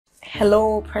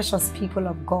Hello, precious people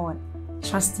of God.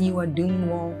 Trust you are doing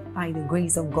well by the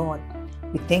grace of God.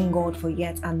 We thank God for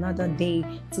yet another day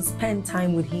to spend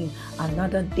time with Him,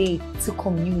 another day to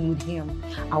commune with Him.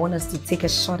 I want us to take a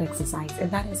short exercise, and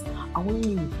that is, I want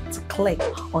you to click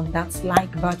on that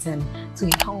like button to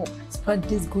help spread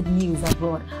this good news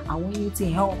abroad. I want you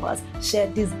to help us share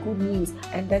this good news,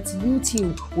 and that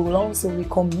YouTube will also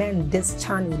recommend this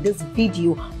channel, this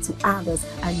video to others,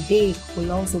 and they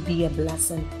will also be a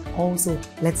blessing. Also,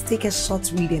 let's take a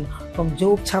short reading from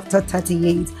Job chapter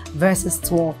 38 verses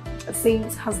 12. It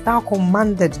says, "Hast thou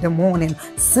commanded the morning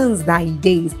since thy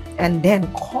days, and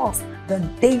then caused the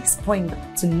day spring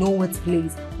to know its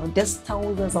place?" Now this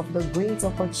tells us of the great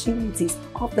opportunities,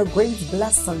 of the great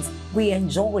blessings we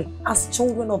enjoy as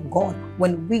children of God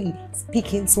when we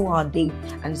speak into our day.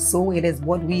 And so it is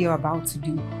what we are about to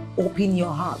do. Open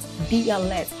your heart, be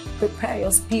alert, prepare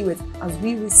your spirit as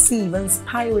we receive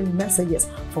inspiring messages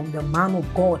from the man of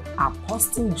God,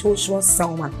 Apostle Joshua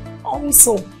Selman.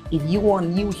 Also, if you are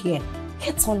new here,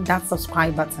 hit on that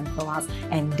subscribe button for us,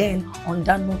 and then on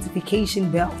that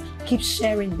notification bell. Keep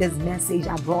sharing this message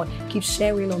abroad. Keep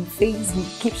sharing on Facebook.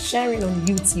 Keep sharing on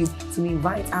YouTube to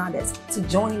invite others to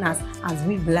join us as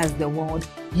we bless the world.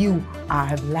 You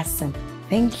are a blessing.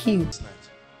 Thank you.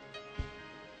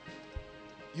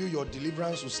 Your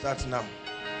deliverance will start now.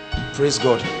 Praise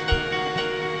God.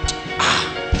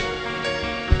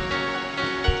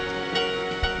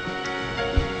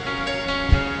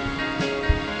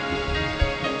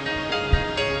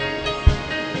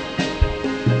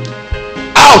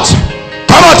 Out.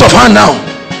 Come out of hand now.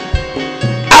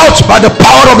 Out by the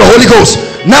power of the Holy Ghost.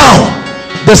 Now,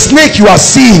 the snake you are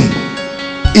seeing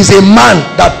is a man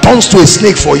that turns to a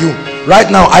snake for you.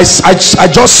 Right now, I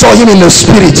just saw him in the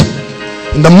spirit.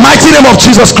 In the mighty name of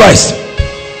Jesus Christ.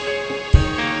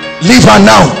 Leave her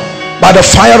now by the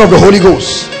fire of the Holy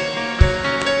Ghost.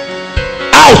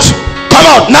 Out. Come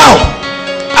out now.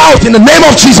 Out in the name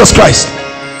of Jesus Christ.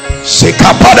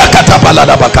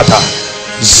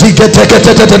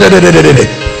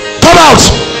 Come out.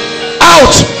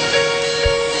 Out.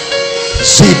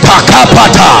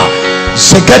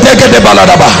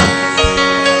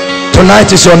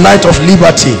 Tonight is your night of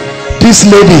liberty. This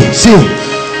lady, see,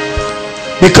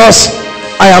 because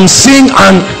I am seeing,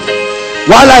 and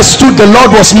while I stood, the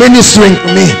Lord was ministering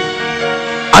to me,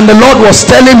 and the Lord was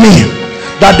telling me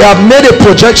that they have made a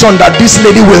projection that this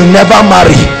lady will never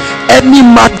marry. Any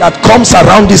man that comes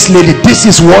around this lady, this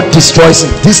is what destroys it.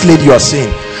 This lady you are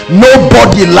seeing,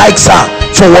 nobody likes her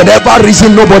for whatever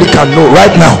reason. Nobody can know.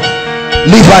 Right now,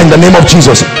 leave her in the name of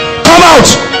Jesus. Come out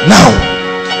now.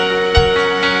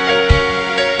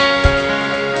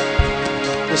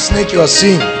 The snake you are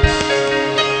seeing,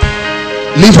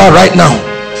 leave her right now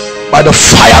by the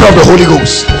fire of the Holy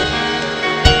Ghost.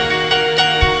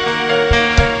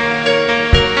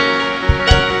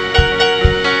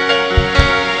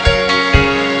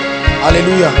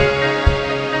 Hallelujah.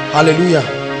 Hallelujah.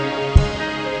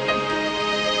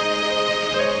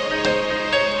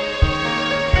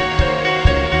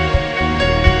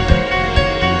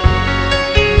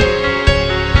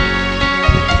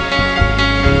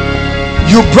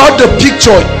 You brought the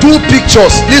picture, two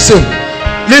pictures.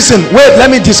 Listen, wait, let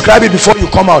me describe it before you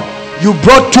come out. You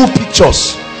brought two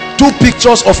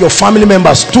pictures of your family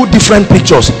members, two different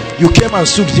pictures. You came and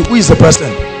stood. Who is the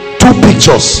person? Two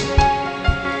pictures.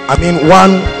 I mean,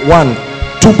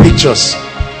 two pictures.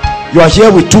 You are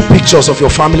here with two pictures of your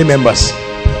family members.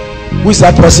 Who is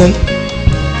that person?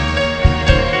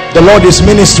 The Lord is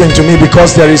ministering to me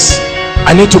because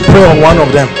I need to pray on one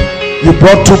of them. You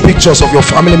brought two pictures of your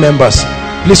family members.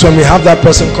 Please, when we have that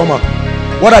person, come up.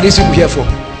 What are these people here for?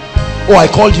 Oh, I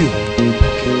called you.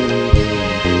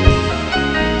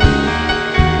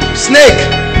 Snake.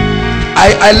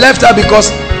 I left her because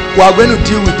we are going to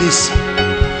deal with this.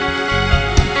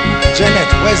 Janet,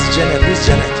 where's Janet? Who's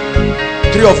Janet?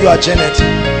 Three of you are Janet.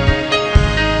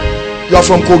 You are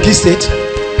from Kogi State.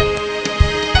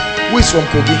 Who is from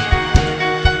Kogi?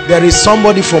 There is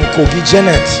somebody from Kogi.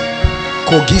 Janet,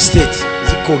 Kogi State.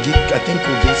 Is it Kogi? I think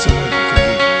Kogi. Someone Kogi.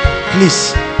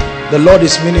 Please, the Lord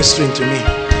is ministering to me.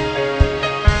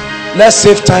 Let's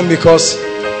save time because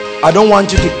I don't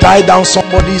want you to tie down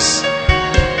somebody's.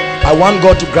 I want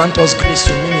God to grant us grace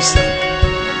to minister.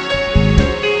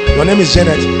 Your name is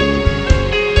Janet.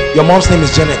 Your mom's name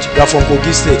is Janet. You are from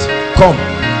Kogi State. Come.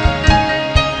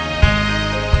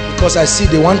 Because I see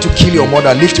they want to kill your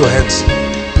mother. Lift your hands.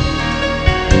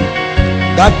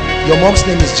 That your mom's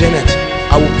name is Janet.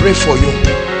 I will pray for you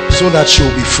so that she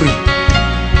will be free.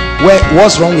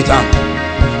 What's wrong with her?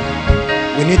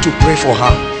 We need to pray for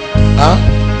her.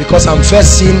 because I'm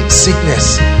first seeing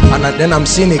sickness and then I'm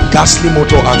seeing a ghastly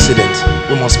motor accident.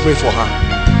 We must pray for her.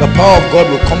 The power of God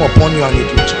will come upon you and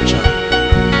it will touch her.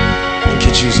 Thank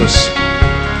you, Jesus.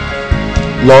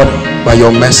 Lord, by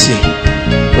your mercy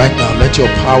right now, let your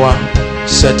power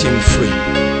set him free.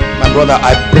 My brother,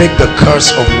 I break the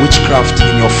curse of witchcraft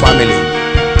in your family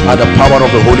by the power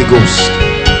of the Holy Ghost,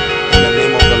 in the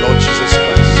name of the Lord Jesus Christ.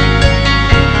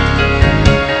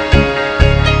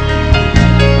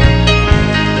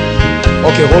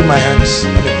 Okay, hold my hands.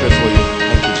 Let me pray for you.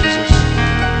 Thank you, Jesus.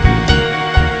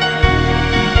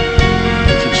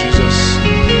 Thank you, Jesus.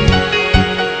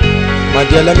 My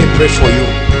dear, let me pray for you.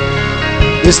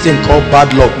 This thing called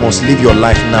bad luck must leave your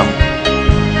life now.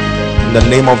 In the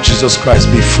name of Jesus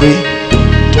Christ, be free,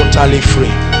 totally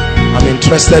free. I'm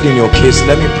interested in your case.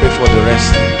 Let me pray for the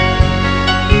rest.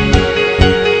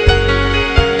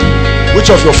 Which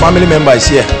of your family member is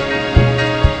here?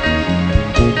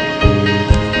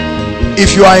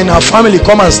 If you are in our family,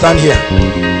 come and stand here.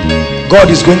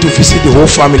 God is going to visit the whole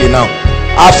family now.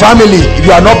 Our family, if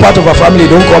you are not part of our family,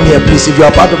 don't come here, please. If you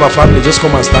are part of our family, just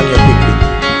come and stand here quickly.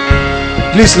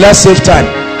 Please, let's save time.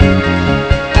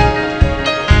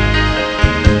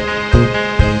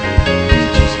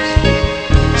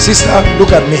 Sister,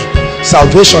 look at me.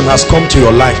 Salvation has come to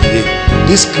your life today.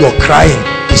 This your crying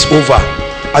is over.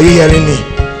 Are you hearing me?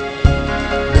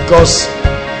 Because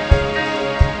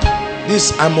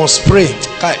this, I must pray.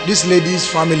 This lady's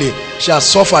family, she has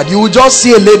suffered. You will just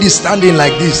see a lady standing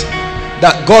like this,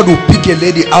 that God will pick a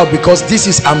lady out, because this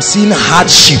is, I'm seeing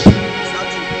hardship.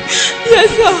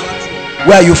 Yes, sir.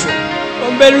 Where are you from?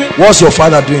 From Benue. What's your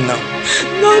father doing now?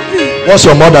 Nothing. What's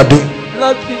your mother doing?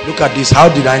 Nothing. Look at this. How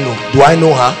did I know? Do I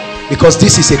know her? Because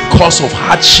this is a cause of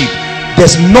hardship.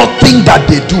 There's nothing that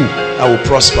they do that will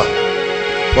prosper.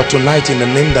 But tonight, in the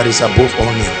name that is above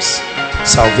all names,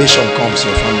 salvation comes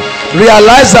to your family.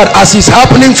 Realize that as it's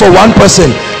happening for one person,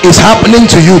 it's happening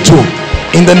to you too.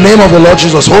 In the name of the Lord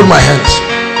Jesus, hold my hands.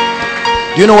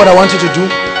 Do you know what I want you to do?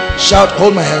 Shout,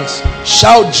 hold my hands.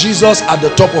 Shout Jesus at the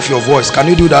top of your voice. Can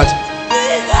you do that?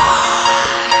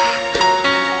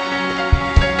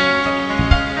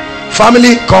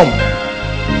 Family, come.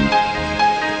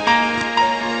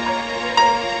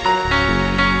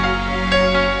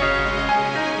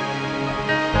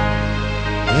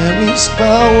 There is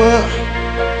power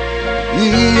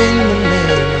in the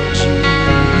name of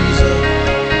Jesus.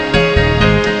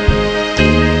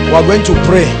 We are going to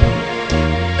pray.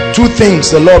 Two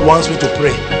things the Lord wants me to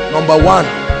pray. Number one,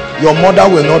 your mother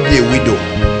will not be a widow.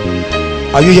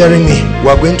 Are you hearing me? We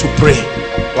are going to pray.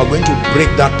 We are going to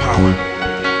break that power.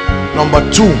 Number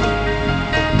two,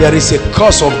 there is a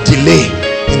cause of delay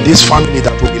in this family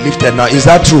that will be lifted now. Is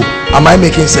that true? Am I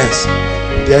making sense?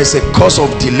 There is a cause of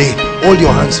delay. Hold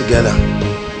your hands together.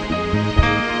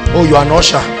 Oh, you are an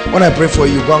usher. When I pray for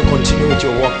you, go and continue with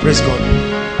your work. Praise God.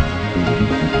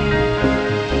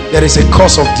 There is a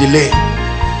cause of delay.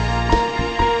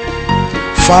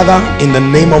 Father, in the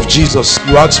name of Jesus,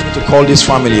 you ask me to call this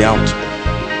family out.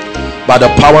 By the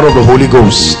power of the Holy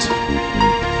Ghost,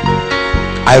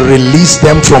 I release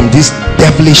them from this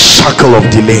devilish shackle of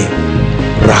delay.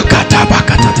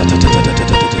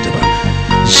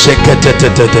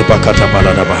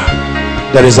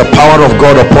 There is a power of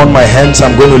God upon my hands.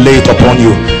 I'm going to lay it upon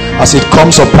you. As it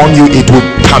comes upon you, it will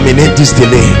terminate this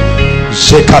delay.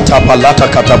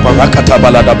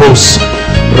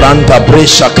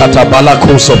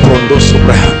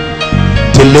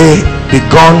 Delay be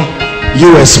gone.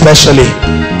 You especially.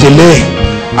 Delay.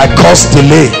 I cause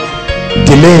delay.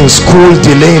 Delay in school,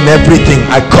 delay in everything.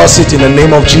 I curse it in the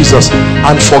name of Jesus.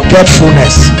 And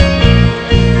forgetfulness,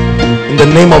 in the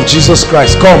name of Jesus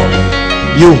Christ. Come,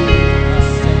 you.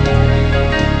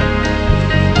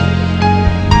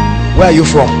 Where are you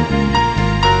from?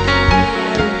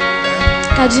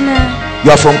 Kaduna.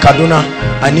 You are from Kaduna.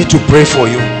 I need to pray for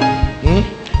you.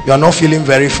 You are not feeling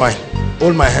very fine.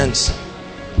 Hold my hands.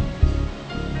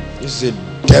 This is a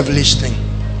devilish thing.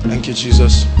 Thank you,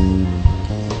 Jesus.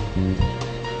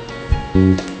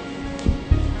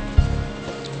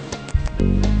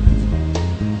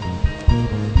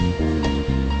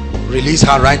 Release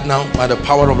her right now by the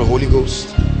power of the Holy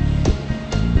Ghost.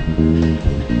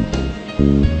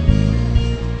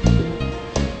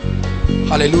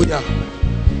 Hallelujah.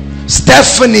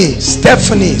 Stephanie.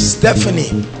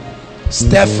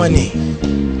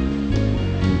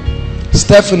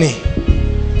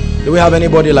 Do we have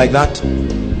anybody like that?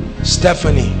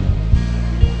 Stephanie.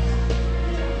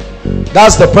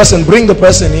 That's the person. Bring the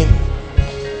person in.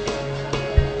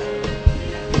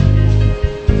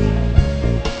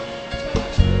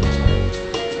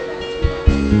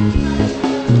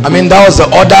 I mean, that was the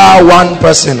other one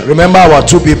person. Remember our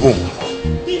two people.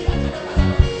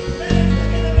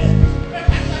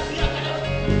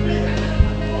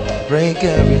 Break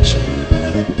every chain.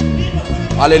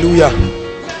 Hallelujah.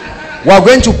 We are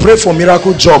going to pray for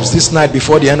miracle jobs this night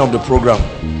before the end of the program.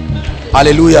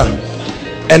 Hallelujah.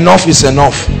 Enough is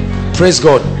enough. Praise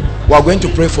God. We are going to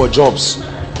pray for jobs.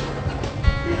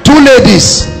 Two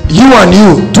ladies, you and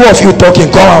you, two of you talking,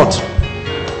 come out.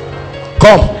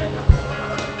 Come.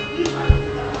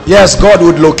 Yes, God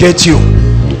would locate you.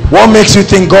 What makes you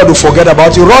think God will forget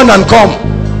about you? Run and come.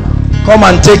 Come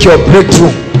and take your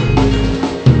breakthrough.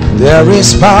 There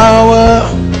is power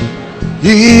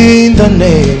in the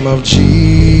name of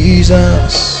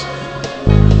Jesus.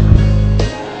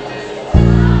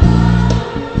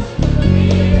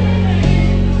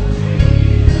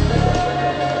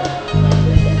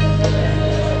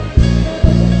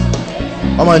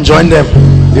 Come and join them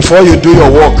before you do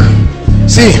your work.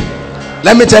 See,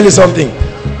 let me tell you something.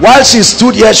 While she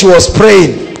stood here, she was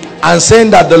praying and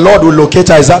saying that the Lord will locate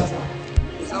her. Is that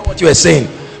what you were saying?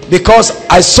 Because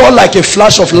I saw like a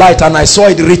flash of light and I saw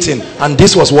it written, and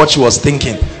this was what she was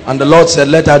thinking. And the Lord said,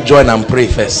 let her join and pray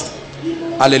first.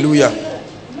 Hallelujah.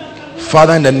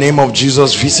 Father, in the name of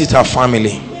Jesus, visit her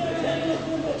family.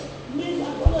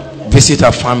 Visit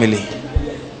her family.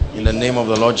 In the name of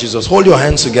the Lord Jesus. Hold your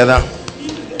hands together.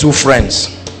 Two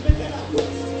friends.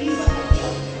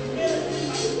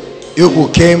 You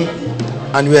who came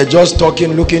and we were just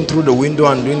talking, looking through the window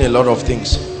and doing a lot of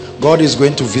things. God is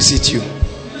going to visit you.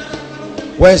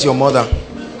 Where's your mother?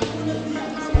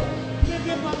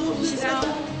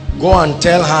 Go and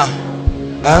tell her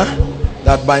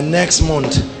that by next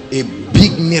month a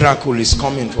big miracle is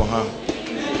coming for her.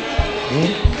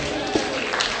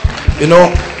 You know,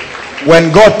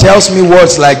 when God tells me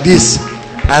words like this,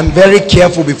 I'm very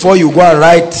careful before you go and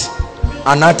write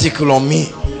an article on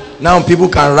me. Now people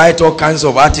can write all kinds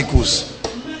of articles.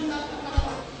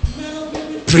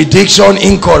 Prediction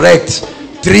incorrect.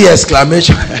 3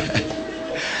 exclamation.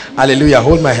 Hallelujah.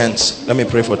 Hold my hands. Let me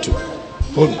pray for two.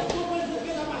 Hold me.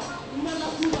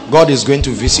 God is going to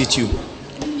visit you.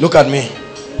 Look at me.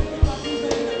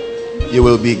 You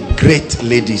will be great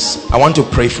ladies. I want to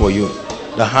pray for you.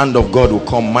 The hand of God will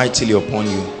come mightily upon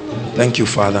you. Thank you,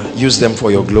 Father. Use them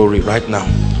for your glory right now.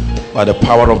 By the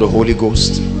power of the Holy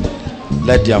Ghost.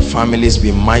 Let their families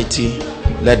be mighty.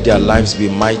 Let their lives be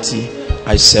mighty.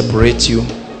 I separate you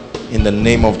in the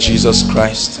name of Jesus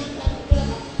Christ.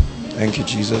 Thank you,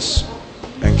 Jesus.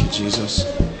 Thank you, Jesus.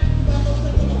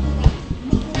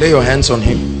 Lay your hands on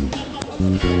him.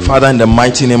 Father, in the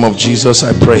mighty name of Jesus,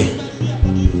 I pray.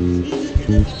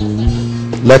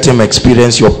 Let him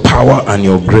experience your power and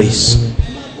your grace.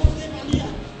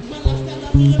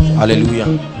 Hallelujah.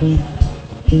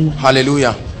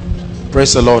 Hallelujah.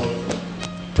 Praise the Lord.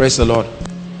 Praise the Lord.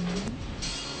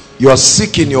 You are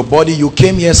sick in your body. You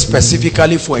came here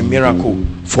specifically for a miracle,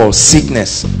 for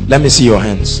sickness. Let me see your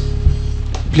hands.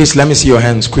 Please, let me see your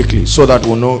hands quickly so that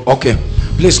we'll know. Okay.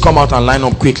 Please come out and line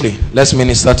up quickly. Let's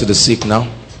minister to the sick now.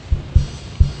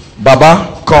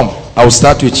 Baba, come. I will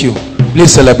start with you.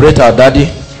 Please celebrate our daddy.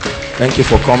 Thank you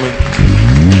for coming.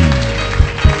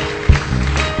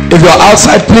 If you're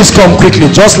outside, please come quickly.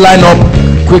 Just line up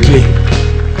quickly.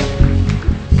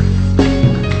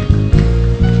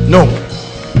 No.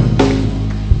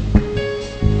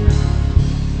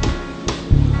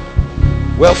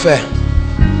 Welfare.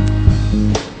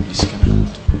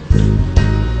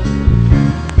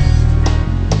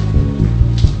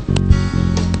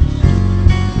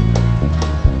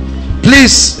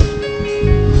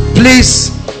 Please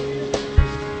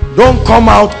don't come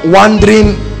out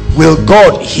wondering, will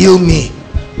God heal me?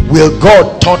 Will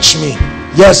God touch me?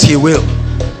 Yes, he will.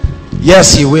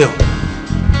 Yes, he will.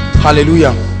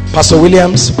 Hallelujah. Pastor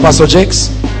Williams, Pastor Jakes,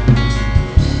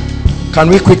 can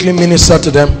we quickly minister to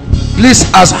them? Please,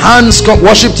 as hands come,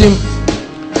 worship team,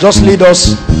 just lead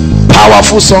us.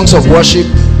 Powerful songs of worship.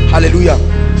 Hallelujah.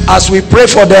 As we pray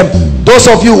for them, those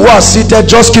of you who are seated,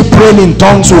 just keep praying in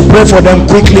tongues. We'll pray for them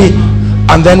quickly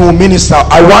and then we'll minister.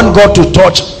 I want God to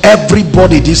touch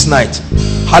everybody this night.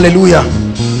 Hallelujah.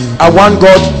 I want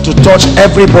God to touch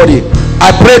everybody.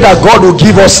 I pray that God will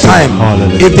give us time.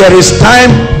 Hallelujah. If there is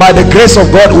time, by the grace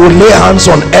of God, we'll lay hands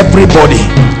on everybody.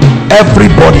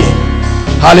 Everybody.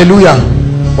 Hallelujah.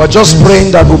 We're just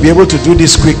praying that we'll be able to do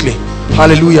this quickly.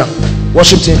 Hallelujah.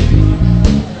 Worship team.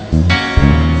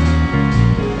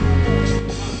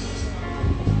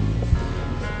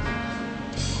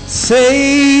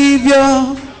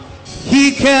 Savior,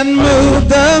 he can move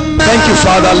the mountain. Thank you,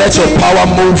 Father. Let your power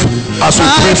move as we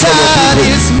pray for your people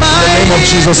in the name of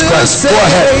Jesus Christ. Go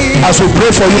ahead. As we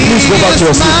pray for you, please go back to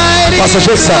your seat. Pastor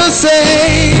Jason.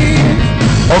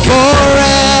 Okay.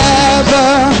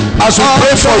 As we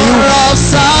pray for you,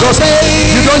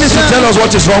 you don't need to tell us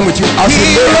what is wrong with you. As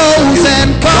we pray for you,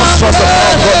 just trust the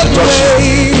power of God to touch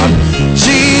you.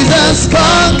 Jesus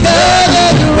conquered the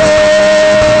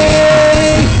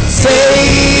grave.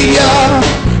 Savior,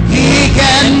 He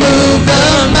can move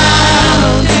the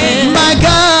mountain. My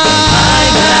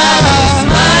God is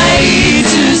mighty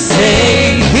to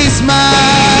save. He's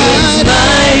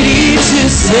mighty to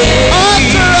save.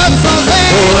 Author of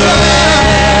salvation,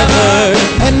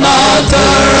 an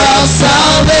author of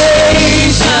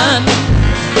salvation.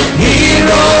 He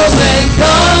rose and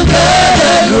conquered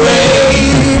the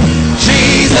grave.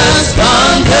 Jesus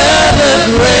conquered the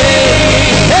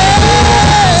grave.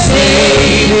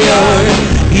 Savior,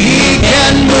 He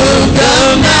can move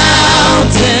the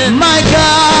mountain. My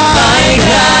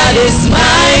God is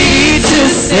mighty to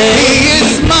save. He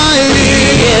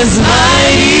is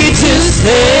mighty to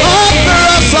save. Author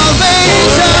of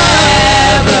salvation,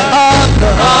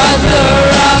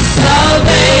 author of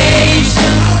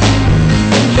salvation.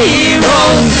 He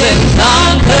rose and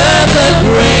conquered the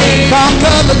grave.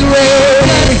 Conquered the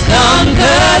grave.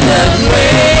 Conquered the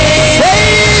grave.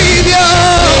 Savior,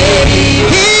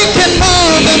 He can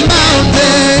move the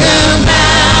mountain.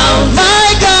 My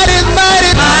God is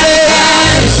mighty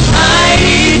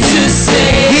to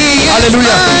save.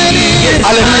 Hallelujah.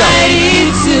 Hallelujah.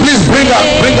 Please bring her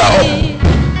up.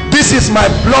 This is my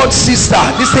blood sister.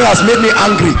 This thing has made me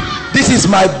angry. This is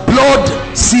my blood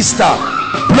sister.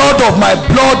 Blood of my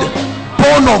blood,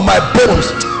 bone of my bones.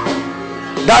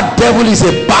 That devil is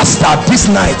a bastard this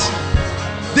night.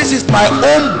 This is my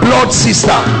own blood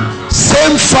sister.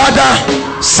 Same father,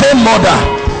 same mother.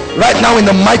 Right now in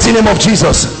the mighty name of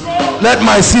Jesus, let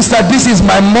my sister, this is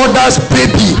my mother's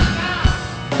baby.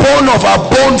 Bone of her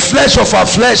bone, flesh of her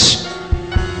flesh.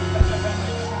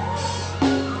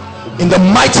 In the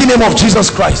mighty name of Jesus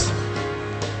Christ.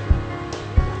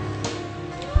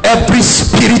 Every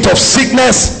spirit of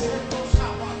sickness,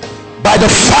 by the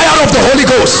fire of the Holy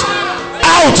Ghost,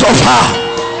 out of her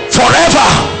forever.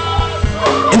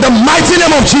 In the mighty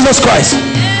name of Jesus Christ.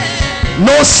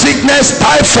 No sickness,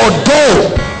 typhoid,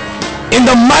 go. In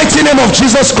the mighty name of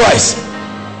Jesus Christ.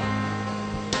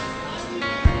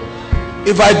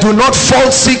 If I do not fall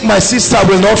sick, my sister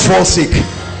will not fall sick.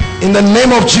 In the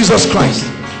name of Jesus Christ.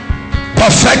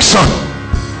 Perfection.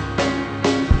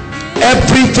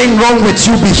 Everything wrong with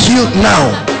you be healed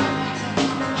now.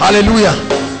 Hallelujah.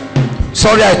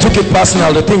 Sorry, I took it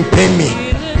personal. The thing pained me.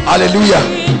 Hallelujah.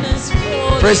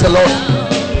 Praise the Lord.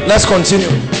 Let's continue.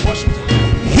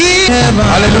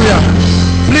 Hallelujah.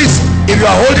 Please, if you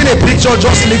are holding a picture,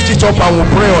 just lift it up and we'll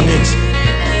pray on it.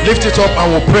 Lift it up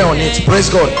and we'll pray on it. Praise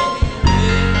God.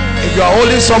 If you are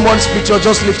holding someone's picture,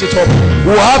 just lift it up.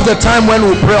 We'll have the time when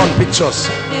we'll pray on pictures.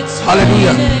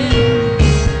 Hallelujah.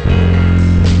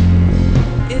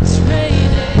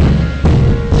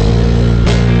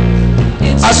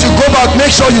 As you go back,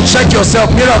 make sure you check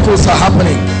yourself. Miracles are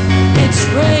happening. It's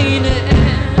raining.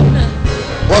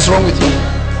 What's wrong with you?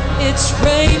 It's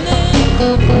raining.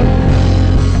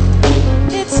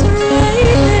 It's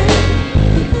raining.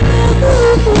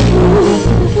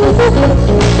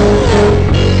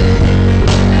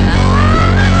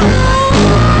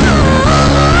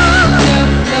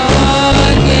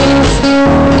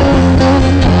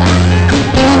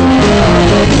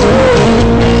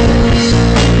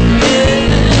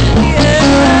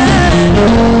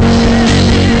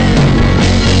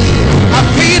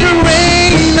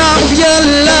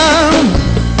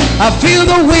 I feel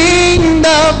the wind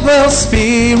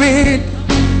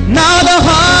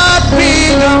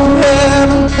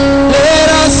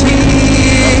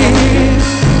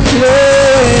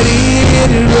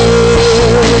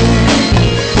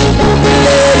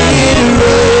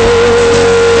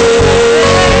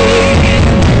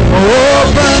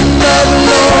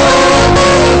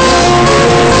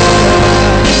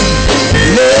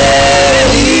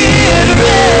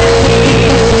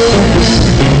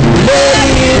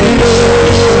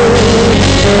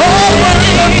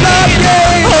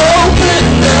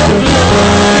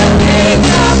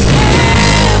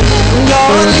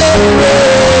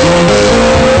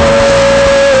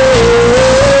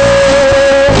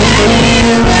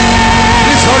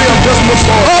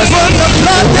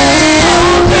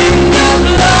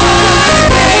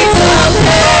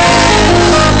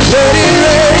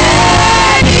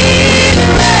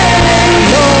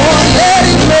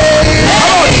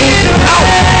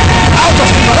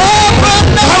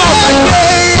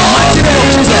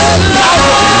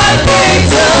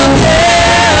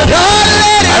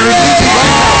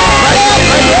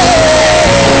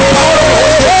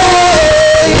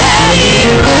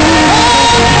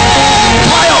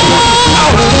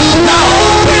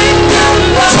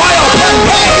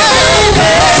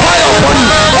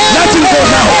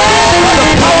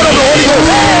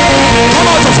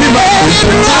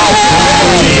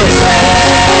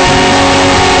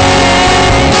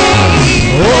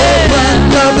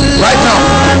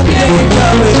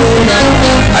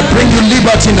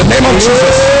liberty in the name of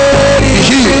Jesus. Be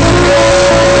healed.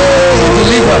 Be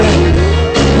delivered.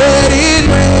 Let it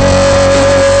rain.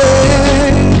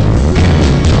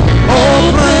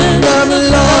 Open the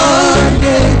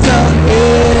floodgates of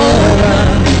heaven.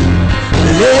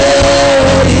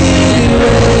 Let it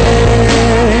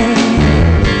rain.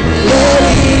 Let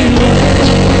it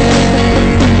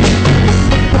rain.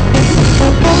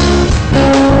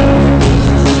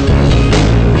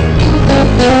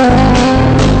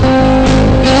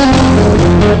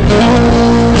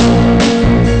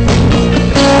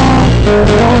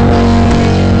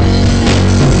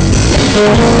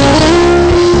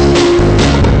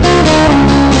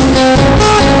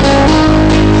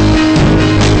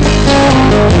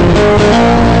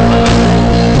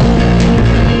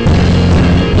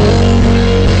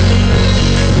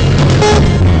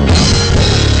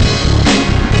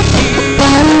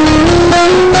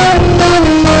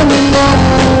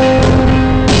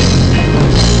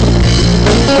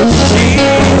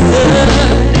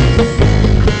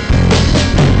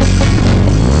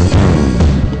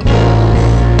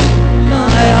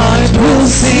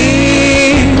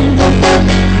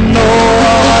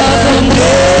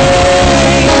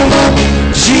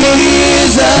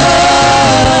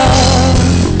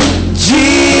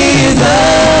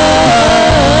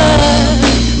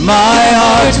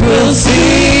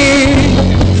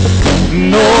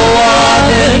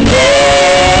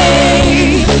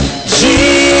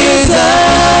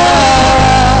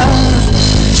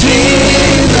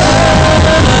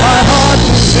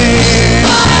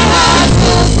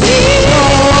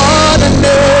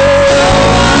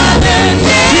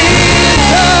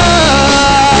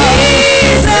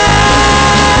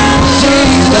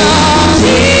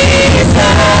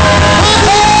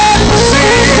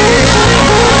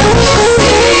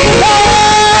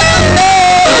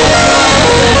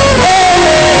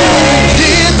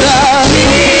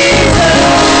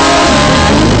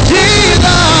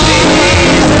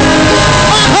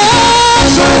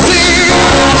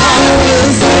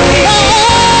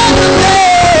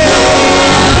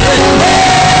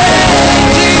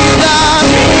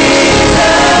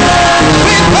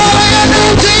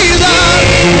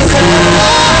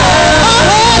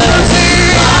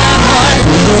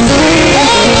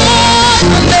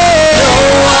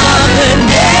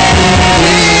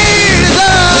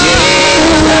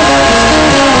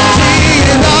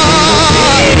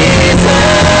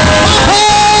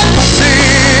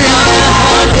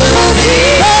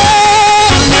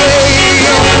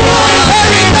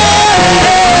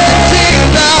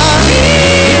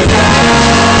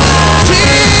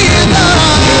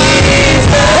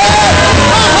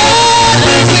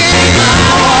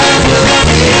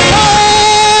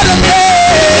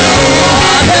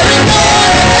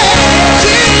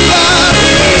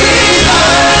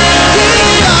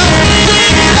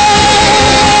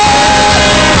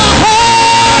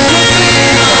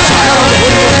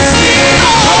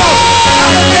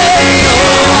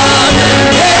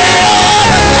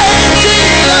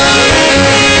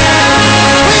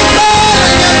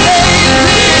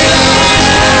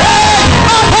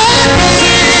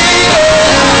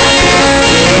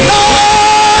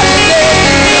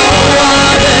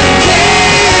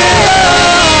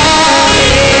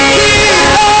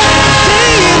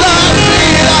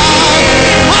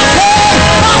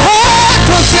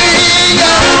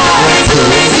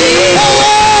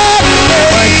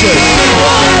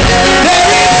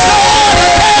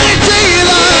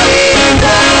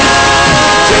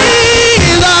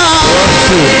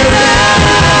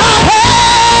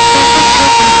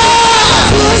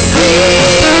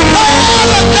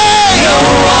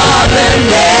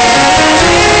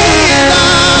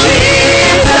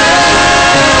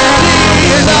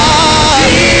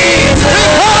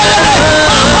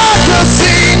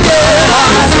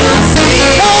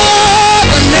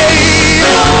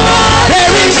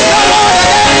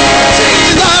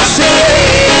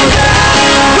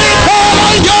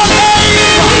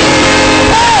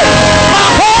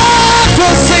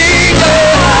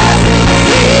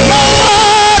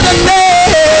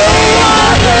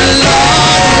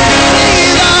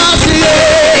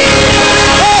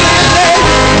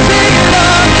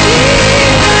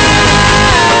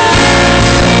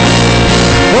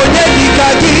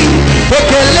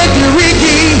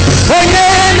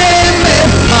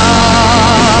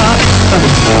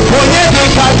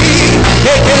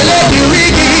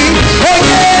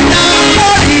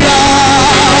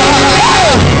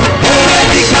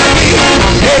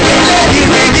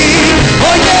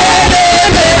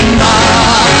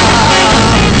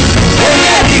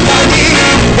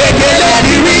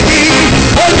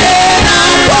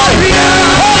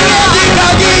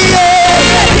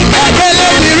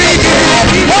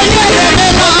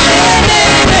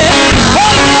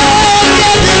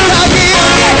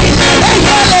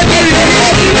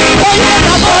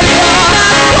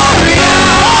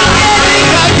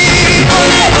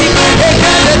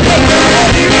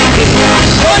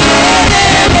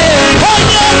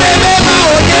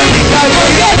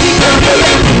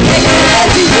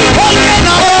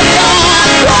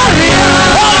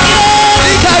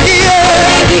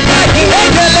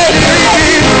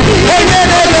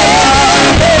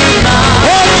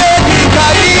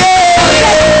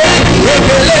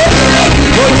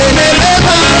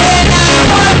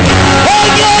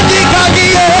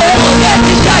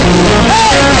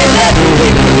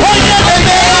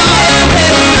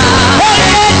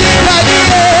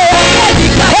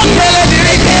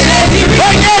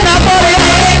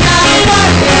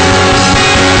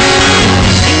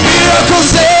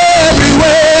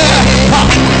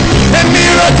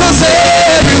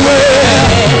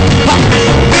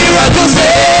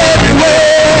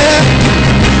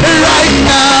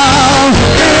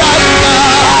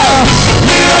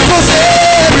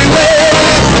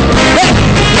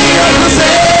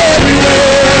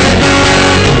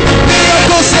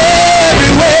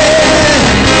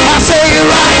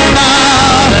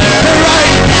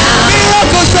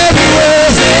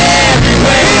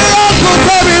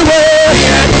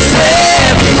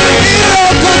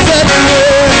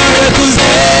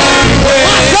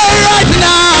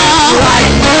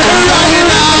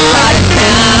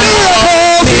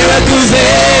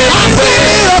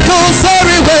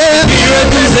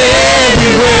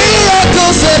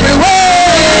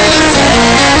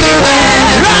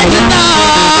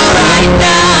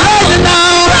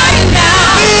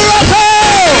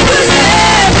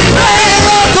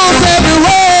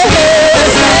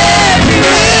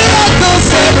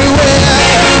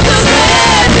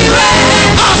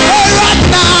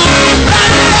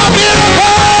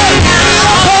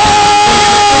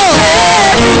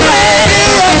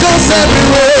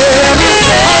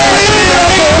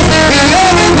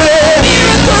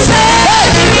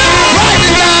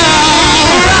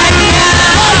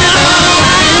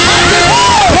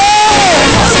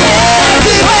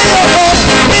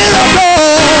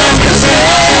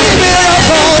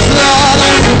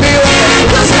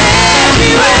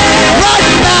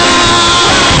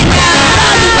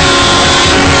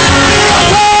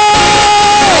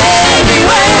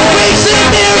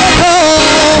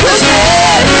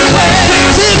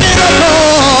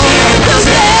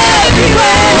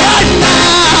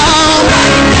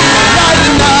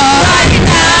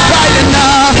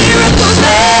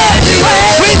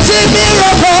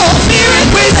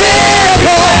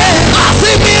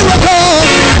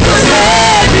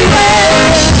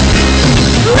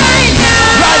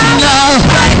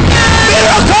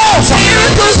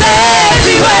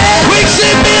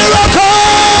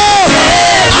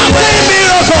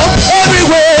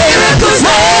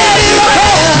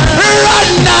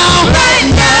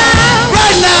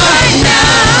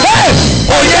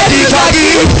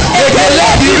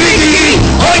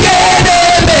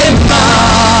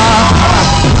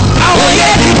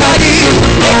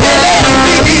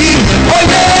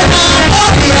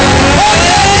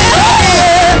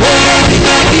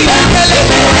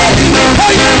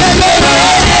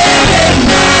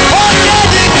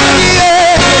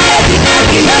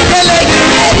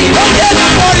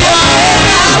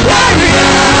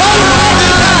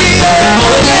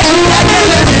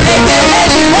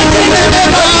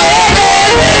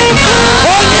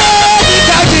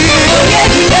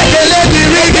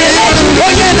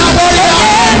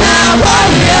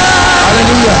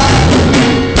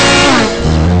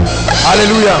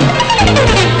 Hallelujah.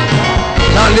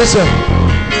 Now listen,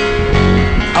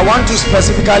 I want to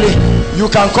specifically, you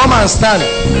can come and stand.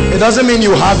 It doesn't mean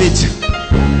you have it.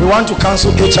 We want to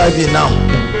cancel HIV now.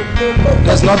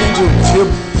 There's nothing to feel.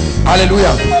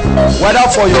 Hallelujah. Whether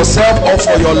for yourself or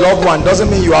for your loved one doesn't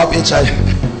mean you have HIV.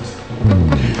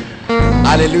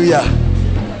 Hallelujah.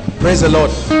 Praise the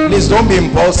Lord. Please don't be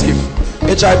impulsive.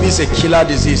 HIV is a killer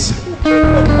disease.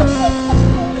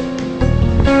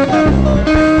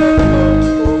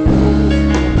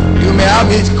 You may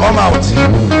have it, come out. It's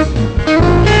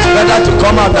better to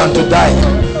come out than to die.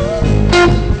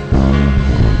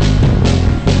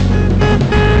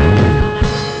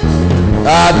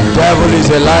 That devil is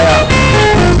a liar.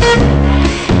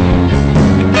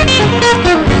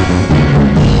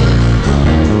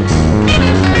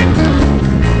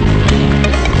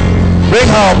 Bring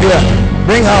her up here.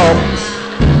 Bring her up.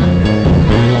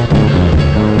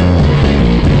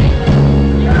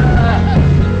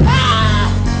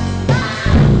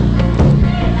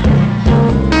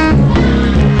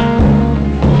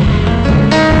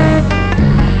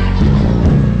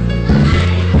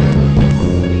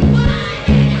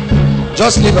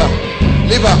 Just leave her.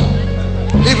 Leave her.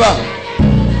 Leave her.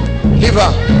 Leave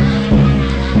her.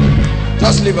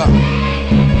 Just leave her.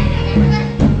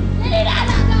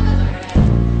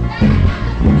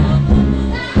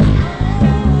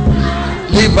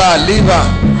 Leave her. Leave her.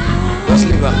 Just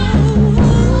leave her.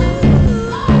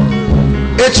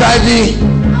 HIV.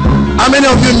 How many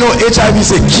of you know HIV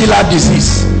is a killer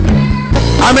disease?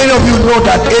 How many of you know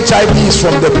that HIV is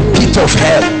from the pit of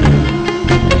hell?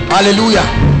 Hallelujah.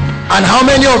 And how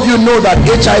many of you know that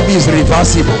HIV is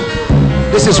reversible?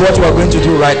 This is what we are going to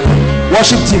do right now.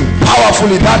 Worship team,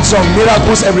 powerfully, that song,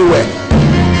 miracles everywhere.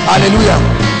 Hallelujah.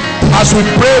 As we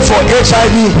pray for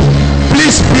HIV,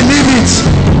 please believe it.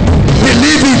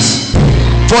 Believe it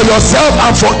for yourself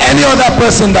and for any other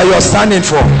person that you are standing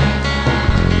for.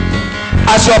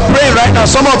 As you are praying right now,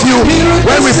 some of you,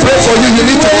 when we pray for you, you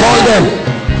need to call them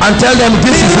and tell them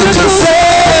this is it.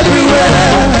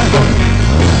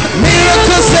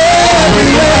 Miracles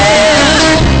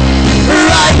everywhere,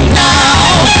 right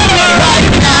now,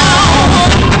 right now.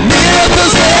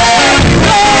 Miracles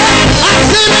everywhere. I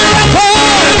see miracles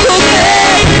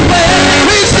everywhere.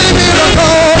 We see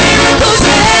miracles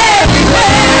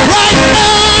everywhere, right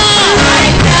now,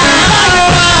 right now.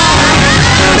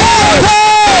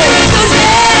 Miracles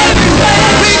everywhere.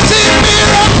 We see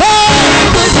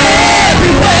miracles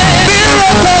everywhere.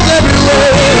 Miracles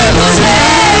everywhere. Miracles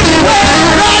everywhere,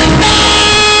 right now.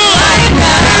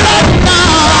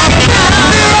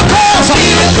 Miracles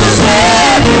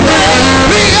everywhere.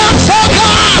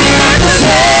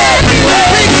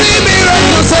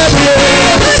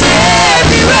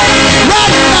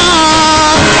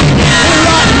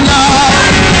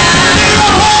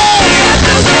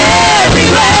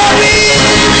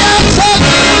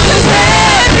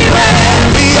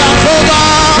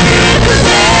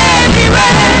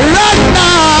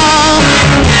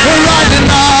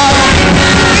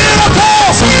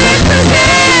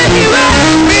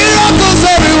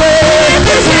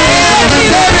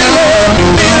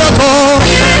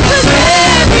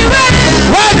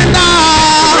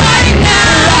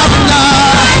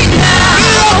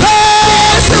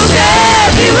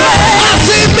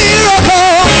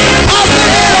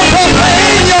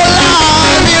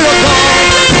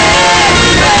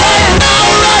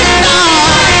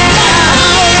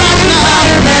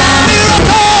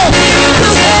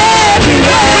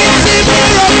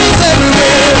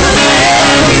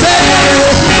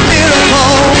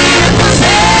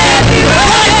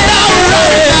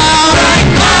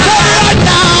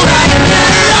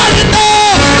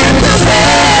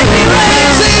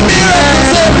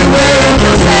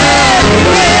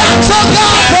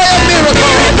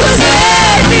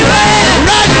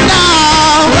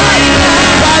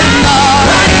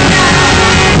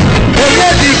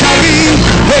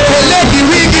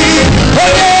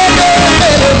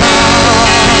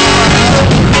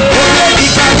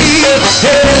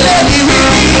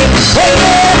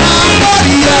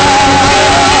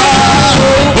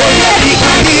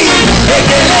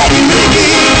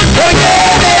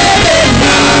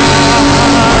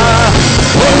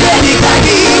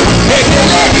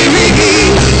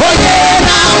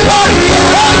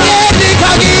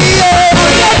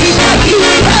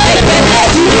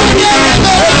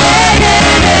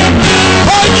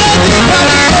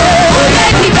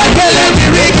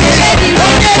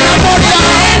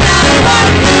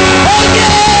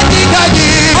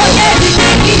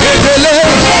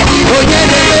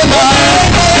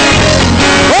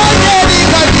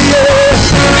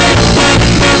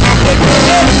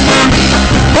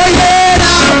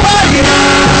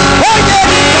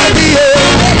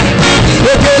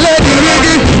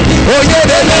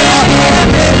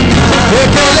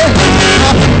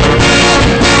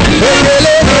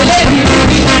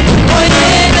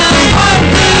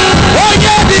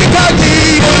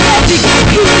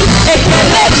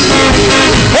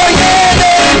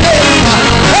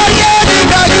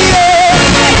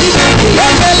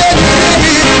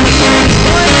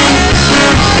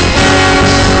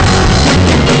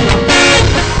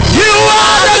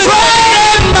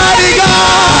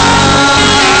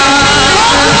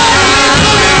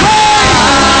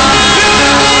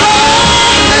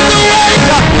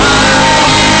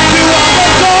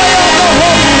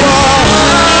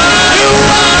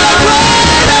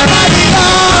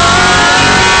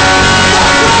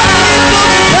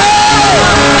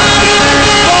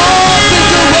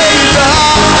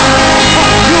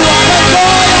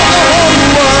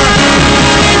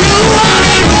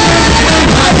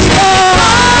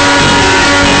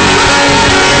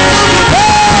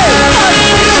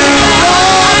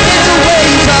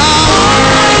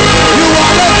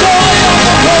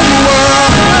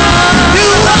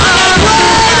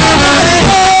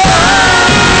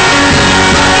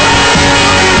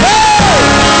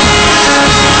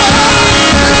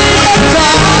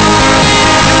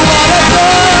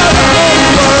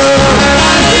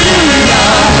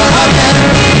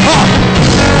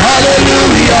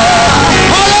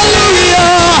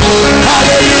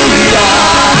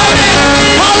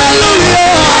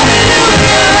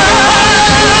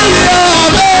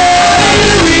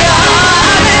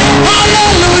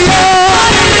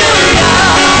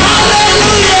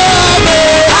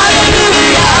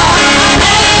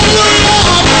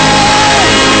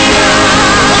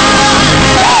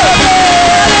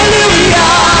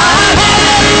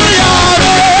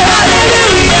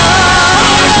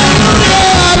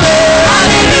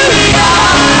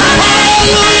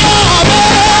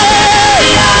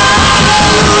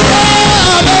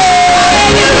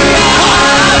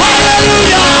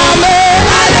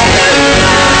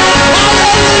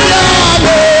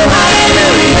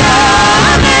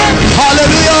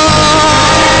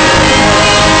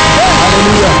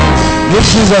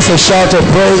 Jesus a shout of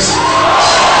praise?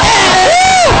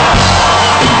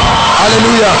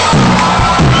 Hallelujah.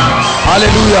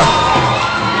 Hallelujah.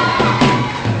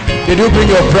 Did you bring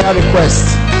your prayer request?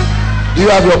 Do you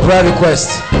have your prayer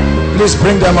request? Please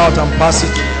bring them out and pass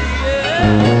it.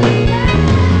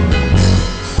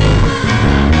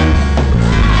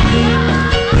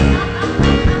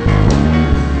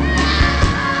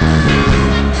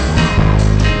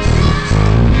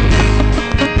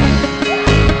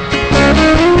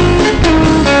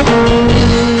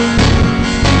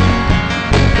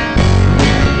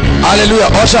 Hallelujah.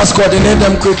 Ushers, coordinate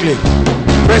them quickly.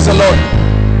 Praise the Lord.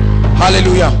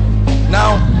 Hallelujah.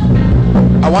 Now,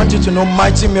 I want you to know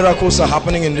mighty miracles are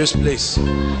happening in this place.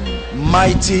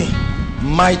 Mighty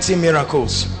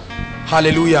miracles.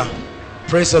 Hallelujah.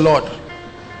 Praise the Lord.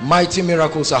 Mighty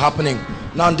miracles are happening.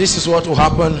 Now, this is what will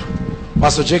happen.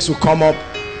 Pastor Jakes will come up,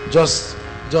 just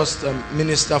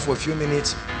minister for a few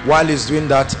minutes. While he's doing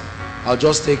that, I'll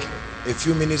just take a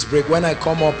few minutes break. When I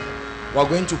come up, we're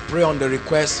going to pray on the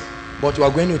request, but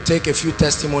we're going to take a few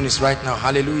testimonies right now.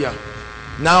 Hallelujah.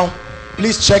 Now,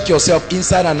 please check yourself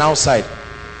inside and outside.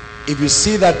 If you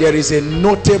see that there is a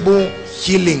notable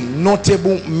healing,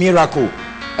 notable miracle,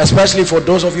 especially for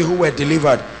those of you who were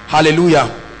delivered, hallelujah,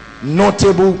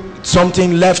 notable,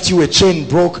 something left you, a chain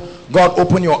broke, God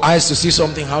open your eyes to see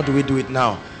something. How do we do it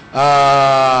now?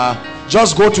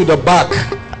 Just go to the back,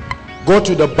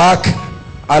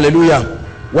 hallelujah.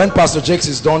 When Pastor Jakes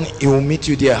is done, he will meet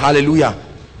you there. Hallelujah.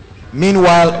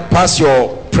 Meanwhile, pass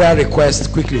your prayer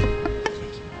request quickly.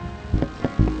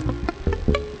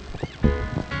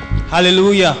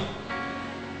 Hallelujah.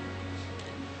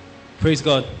 Praise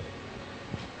God.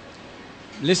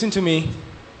 Listen to me.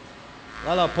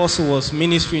 While our apostle was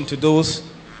ministering to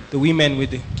the women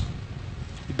with the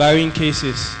burying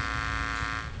cases.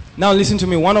 Now listen to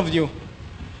me. One of you,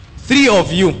 3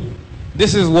 of you,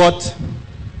 this is what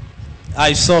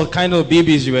I saw, kind of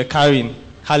babies you were carrying.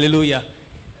 Hallelujah.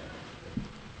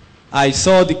 I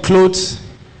saw the clothes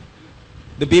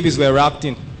the babies were wrapped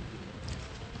in.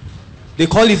 They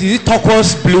call it, is it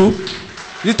turquoise blue?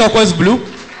 Is it turquoise blue?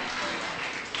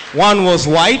 One was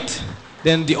white,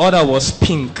 then the other was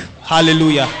pink.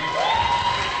 Hallelujah.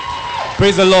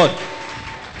 Praise the Lord.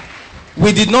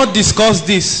 We did not discuss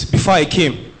this before I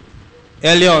came.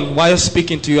 Earlier on, while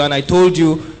speaking to you, and I told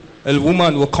you a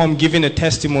woman will come giving a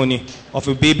testimony of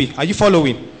a baby. Are you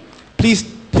following? Please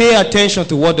pay attention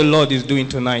to what the Lord is doing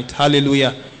tonight.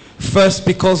 Hallelujah. First,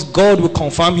 because God will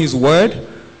confirm his word,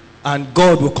 and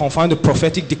God will confirm the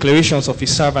prophetic declarations of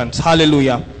his servants.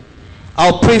 Hallelujah.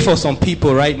 I'll pray for some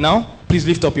people right now. Please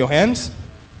lift up your hands.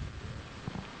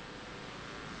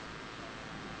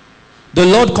 The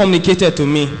Lord communicated to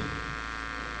me.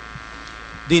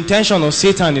 The intention of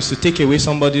Satan is to take away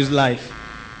somebody's life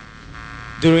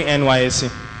during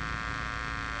NYSC.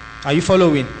 Are you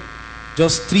following?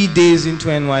 Just 3 days into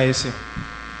NYSC.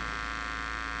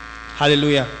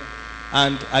 Hallelujah.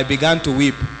 And I began to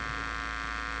weep.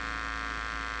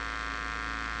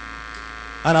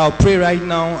 And I'll pray right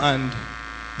now, and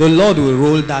the Lord will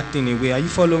roll that thing away. Are you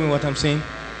following what I'm saying?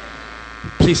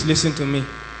 Please listen to me.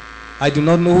 I do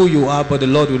not know who you are, but the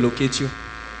Lord will locate you.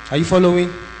 Are you following?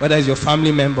 Whether it's your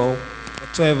family member or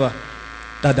whatsoever,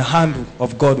 that the hand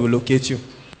of God will locate you.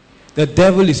 The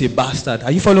devil is a bastard.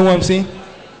 Are you following what I'm saying?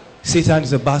 Satan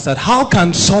is a bastard. How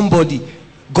can somebody,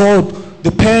 God,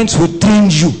 the parents will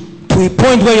train you to a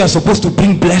point where you're supposed to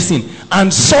bring blessing,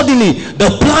 and suddenly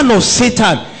the plan of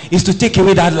Satan is to take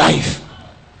away that life?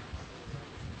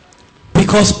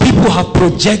 Because people have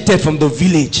projected from the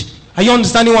village. Are you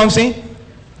understanding what I'm saying?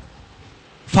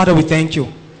 Father, we thank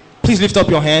you. Please lift up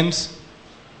your hands.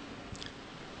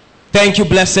 Thank you,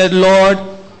 blessed Lord.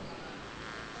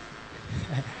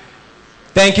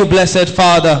 Thank you, blessed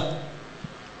Father.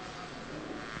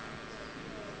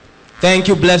 Thank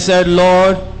you, blessed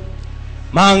Lord.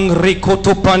 Mang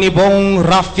rikoto panibong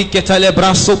rafiketale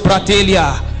braso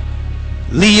pratelia.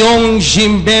 Lion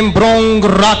jimbembrong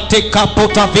rate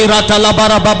kapota virata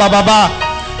labara baba baba.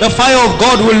 The fire of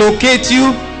God will locate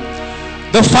you.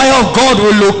 The fire of God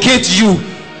will locate you.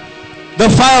 The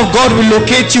fire of God will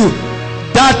locate you.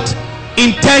 That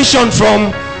intention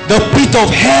from the pit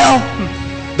of hell,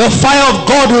 the fire of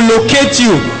God will locate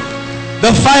you.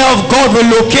 The fire of God will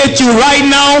locate you right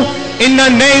now in the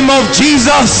name of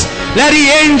Jesus. Let the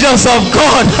angels of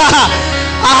God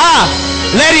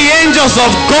let the angels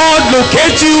of God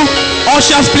locate you.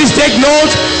 Ushers, please take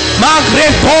note.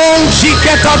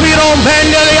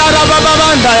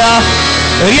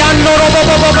 Riando robo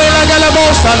bela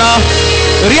galabosana.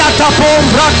 Riatapom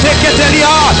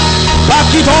brateketelia.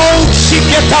 Bakidon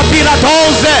shiketa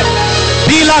piratose.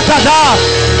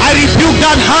 I rebuke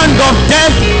that hand of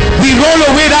death. We roll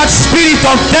away that spirit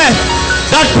of death,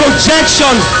 that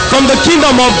projection from the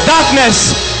kingdom of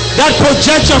darkness, that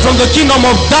projection from the kingdom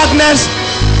of darkness.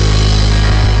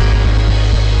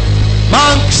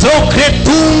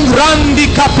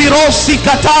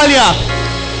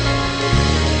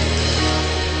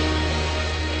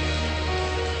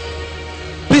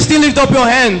 Please still lift up your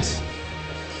hands.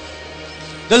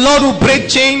 The Lord will break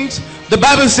chains. The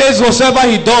Bible says whatsoever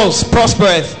he does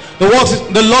prospereth.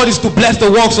 The Lord is to bless the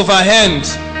works of our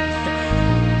hands.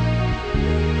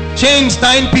 Chains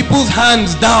tying people's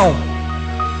hands down.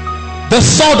 The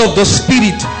sword of the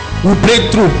Spirit will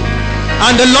break through,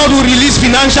 and the Lord will release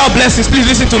financial blessings. Please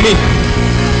listen to me,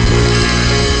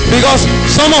 because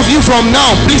some of you from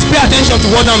now, please pay attention to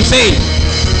what I'm saying.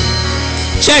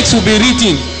 Checks will be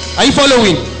written. Are you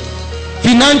following?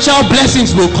 Financial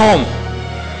blessings will come.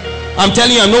 I'm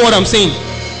telling you, I know what I'm saying.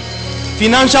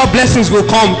 Financial blessings will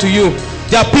come to you.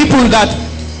 There are people that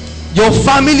your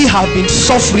family have been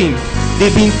suffering.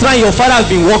 They've been trying. Your father has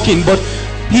been working, but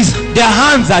their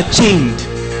hands are chained.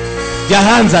 Their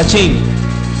hands are chained.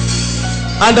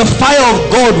 And the fire of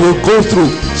God will go through.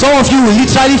 Some of you will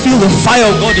literally feel the fire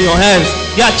of God in your hands.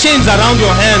 There are chains around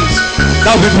your hands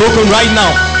that will be broken right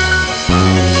now.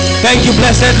 Thank you,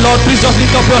 blessed Lord. Please just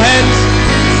lift up your hands.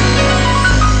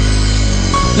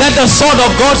 Let the sword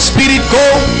of God's Spirit go.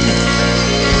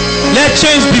 Let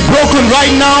chains be broken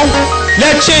right now.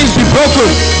 Let chains be broken.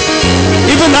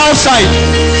 Even outside.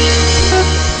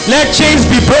 Let chains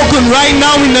be broken right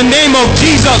now in the name of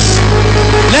Jesus.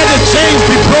 Let the chains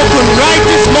be broken right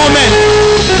this moment.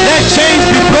 Let chains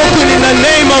be broken in the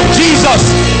name of Jesus.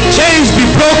 Chains be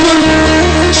broken.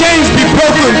 Chains be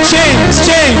broken.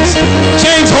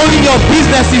 Chains holding your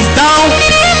businesses down.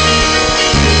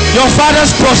 Your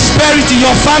father's prosperity,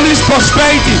 your family's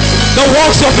prosperity, the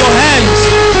works of your hands.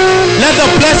 Let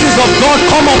the blessings of God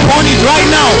come upon it right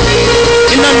now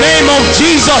in the name of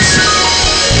Jesus.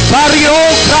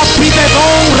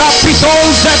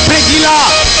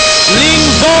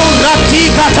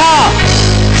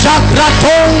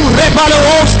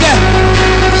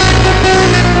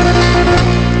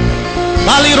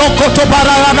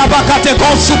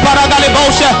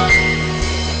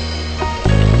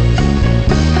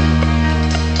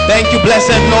 Thank you,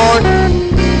 blessed Lord.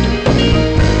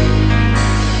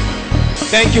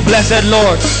 Thank you, blessed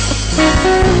Lord.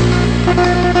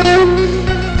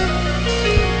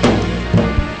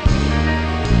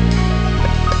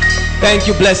 Thank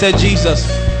you, blessed Jesus.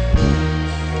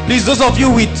 Please, those of you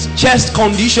with chest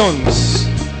conditions,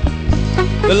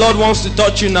 the Lord wants to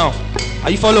touch you now.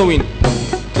 Are you following?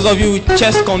 Those of you with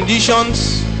chest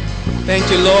conditions, thank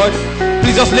you, Lord.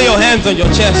 Please just lay your hands on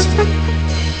your chest.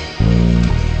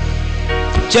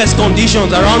 Chest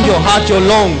conditions around your heart, your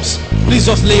lungs, please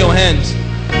just lay your hands.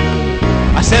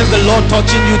 I sense the Lord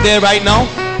touching you there right now.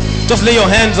 Just lay your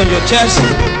hands on your chest.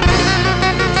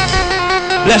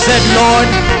 Blessed Lord,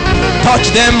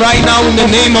 touch them right now in the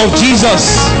name of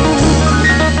Jesus.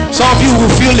 Some of you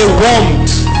will feel a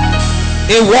warmth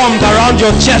around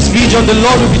your chest region. The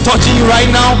Lord will be touching you right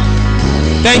now.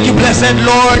 Thank you, blessed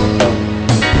Lord.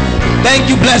 Thank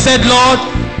you, blessed Lord.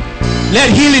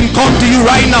 Let healing come to you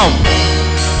right now.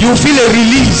 You feel a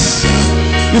release.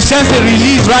 You sense a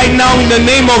release right now in the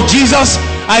name of Jesus.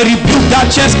 I rebuke that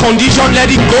chest condition.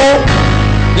 Let it go.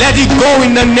 Let it go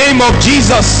in the name of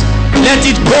Jesus. Let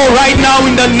it go right now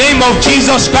in the name of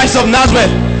Jesus Christ of Nazareth.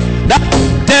 That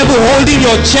devil holding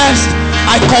your chest,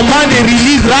 I command a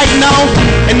release right now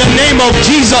in the name of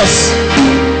Jesus.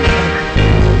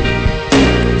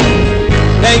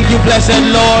 Thank you, blessed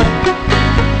Lord.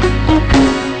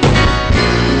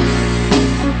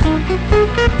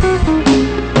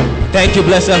 Thank you,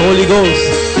 blessed Holy Ghost.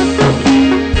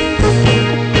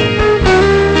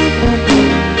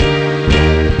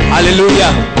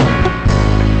 Hallelujah.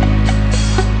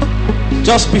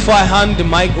 Just before I hand the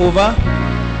mic over,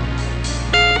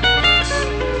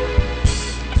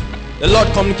 the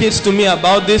Lord communicates to me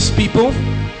about these people.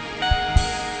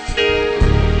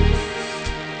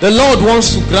 The Lord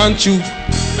wants to grant you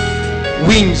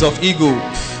wings of eagle.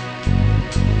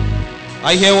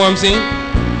 I hear what I'm saying?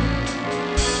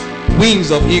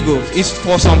 Wings of eagles. It's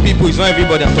for some people, it's not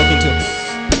everybody I'm talking to.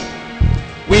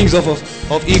 Wings of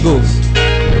eagles.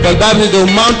 But the Bible says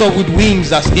they'll mount up with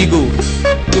wings as eagles.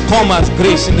 To come as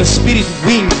grace in the spirit,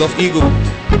 wings of eagle.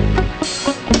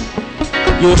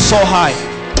 You're so high.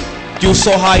 You're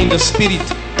so high in the spirit.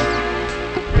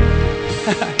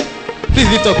 Please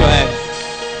lift up your hand.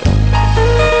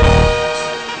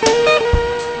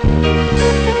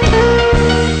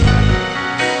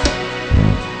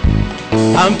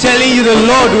 I'm telling you, the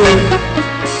Lord will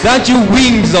Grant you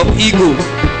wings of eagle.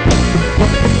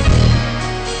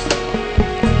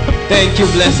 Thank you,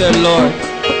 blessed Lord.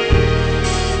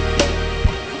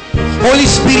 Holy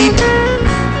Spirit,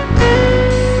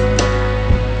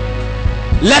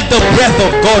 let the breath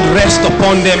of God rest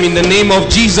upon them in the name of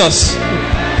Jesus.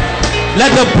 Let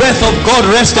the breath of God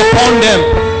rest upon them.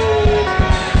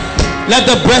 Let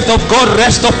the breath of God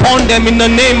rest upon them in the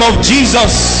name of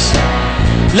Jesus.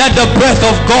 Let the breath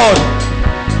of God,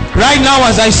 right now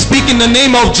as I speak in the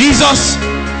name of Jesus,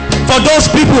 for those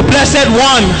people, blessed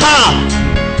one,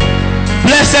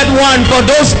 blessed one, for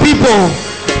those people,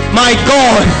 my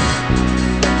God,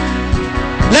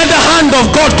 let the hand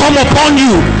of God come upon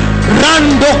you.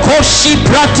 Rando koshi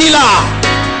pratila.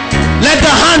 Let the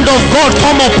hand of God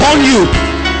come upon you.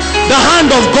 The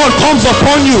hand of God comes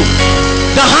upon you.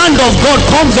 The hand of God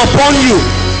comes upon you.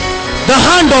 The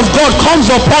hand of God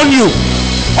comes upon you.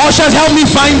 Ushers, help me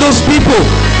find those people.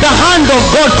 The hand of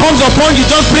God comes upon you.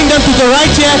 Just bring them to the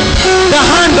right here. The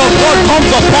hand of God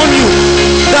comes upon you.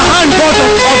 The hand of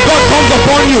God comes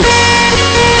upon you.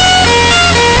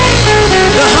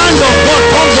 The hand of God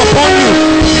comes upon you.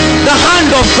 The hand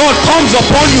of God comes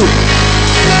upon you.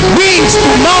 Wings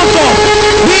to mount up.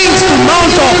 Wings to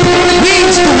mount up.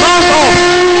 Wings to mount up.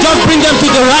 Just bring them to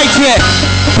the right here.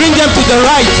 Bring them to the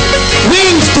right.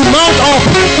 Wings to mount up.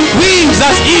 Wings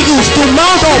as eagles to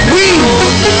mount up. Wings.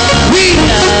 Wings.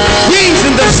 Wings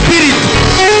in the spirit.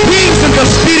 Wings in the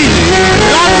spirit.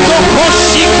 Lando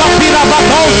koshika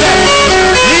pirabatose.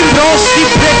 Libro si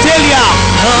pretelia.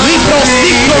 Libro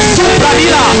siklo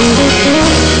supradila.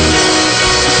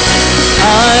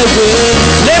 I will.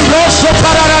 Libro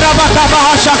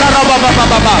sopararabakabaha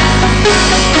shakarababababa.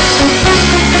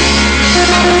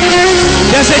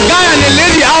 There's a guy and a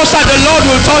lady outside. The Lord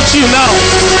will touch you now.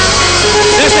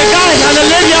 There's a guy and a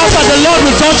lady outside. The Lord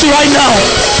will touch you right now.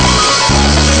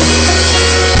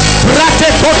 Rate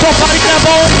koto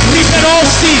parikabo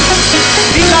riberosi.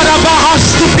 Ilarabaha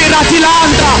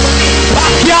stupiratilanda.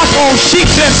 Bakiato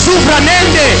shikre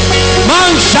supranende.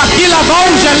 Man shakila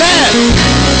baujele.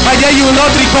 My dear, you will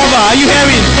not recover. Are you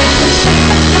hearing?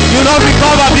 You will not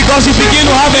recover because you begin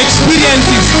to have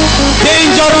experiences,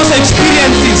 dangerous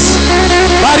experiences.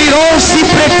 Barirosi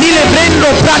pretile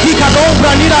brendo pratica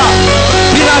dobra nira.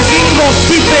 Birazingo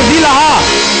si predila ha.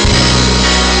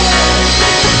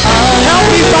 Help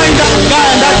me find that guy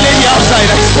and that lady outside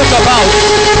I spoke about.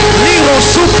 Liro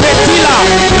supretila.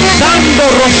 Zando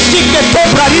roshike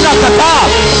dobra nira kata.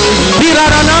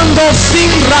 Biraranando sing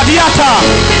radiata.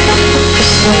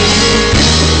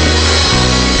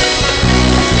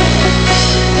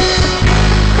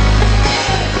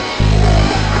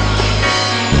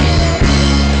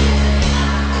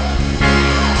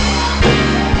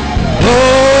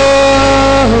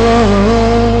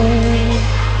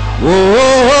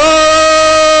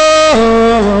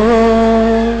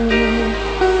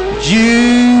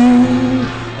 You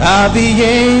are the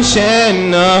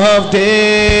Ancient of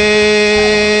Days.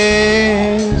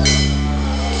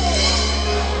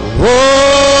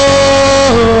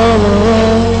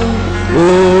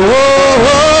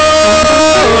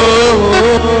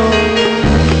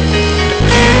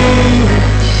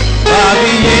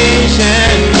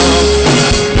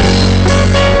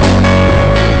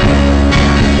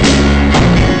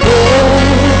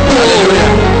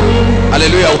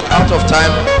 Hallelujah. We're out of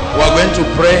time. We're going to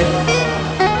pray.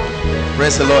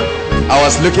 Praise the Lord. I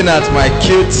was looking at my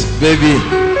cute baby.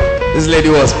 This lady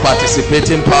was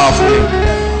participating powerfully.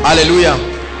 Hallelujah.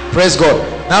 Praise God.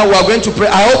 Now we are going to pray.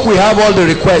 I hope we have all the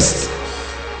requests.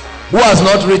 Who has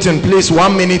not written, please,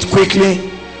 1 minute quickly.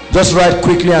 Just write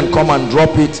quickly and come and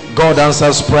drop it. God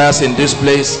answers prayers in this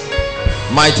place.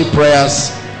 Mighty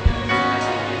prayers.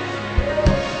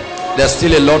 There's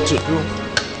still a lot to do.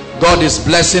 God is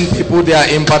blessing people. There are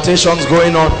impartations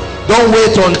going on. Don't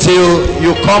wait until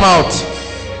you come out.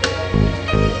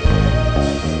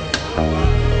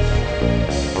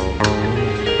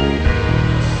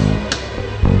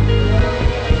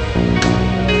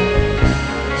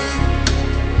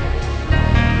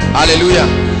 Hallelujah.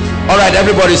 All right,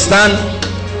 everybody stand.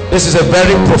 This is a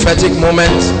very prophetic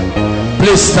moment.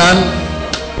 Please stand.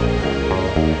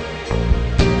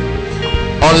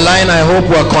 Online, I hope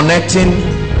we're connecting.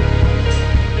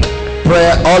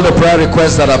 Prayer, all the prayer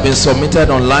requests that have been submitted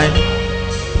online.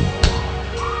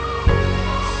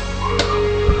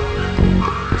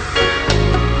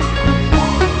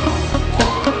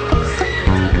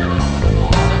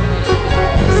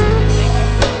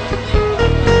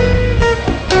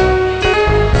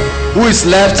 Who is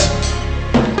left?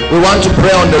 We want to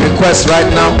pray on the request right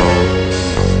now.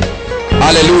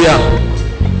 Hallelujah.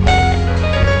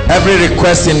 Every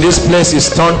request in this place is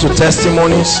turned to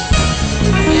testimonies.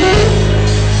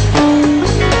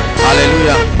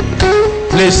 Hallelujah.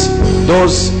 Please,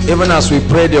 those, even as we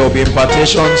pray, there will be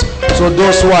impartations. So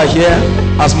those who are here,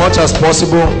 as much as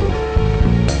possible,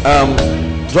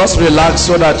 just relax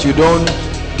so that you don't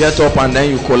get up and then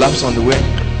you collapse on the way.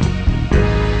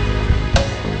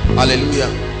 Hallelujah.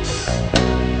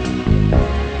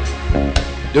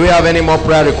 Do we have any more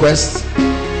prayer requests?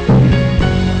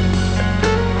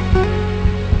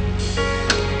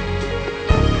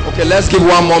 Okay, let's give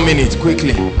 1 more minute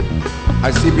quickly.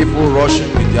 I see people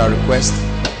rushing with their request.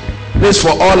 Please,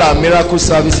 for all our miracle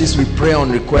services, we pray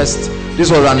on request. This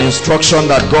was an instruction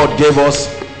that God gave us.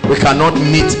 We cannot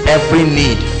meet every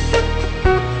need.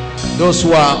 Those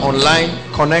who are online,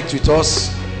 connect with us.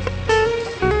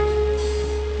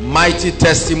 Mighty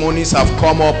testimonies have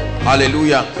come up.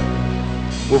 Hallelujah.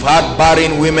 We've had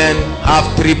barren women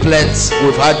have triplets.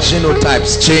 We've had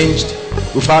genotypes changed.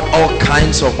 We've had all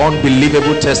kinds of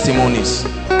unbelievable testimonies.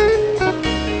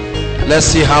 Let's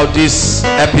see how this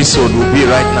episode will be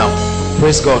right now.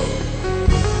 Praise God.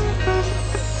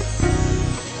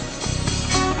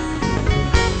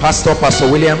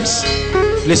 Pastor Williams,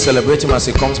 please celebrate him as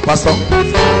he comes. Pastor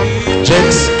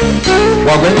James,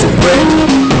 we're going to pray.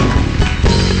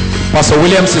 Pastor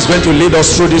Williams is going to lead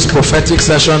us through this prophetic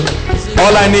session.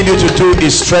 All I need you to do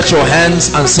is stretch your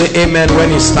hands and say amen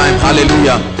when it's time.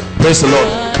 Hallelujah. Praise the Lord.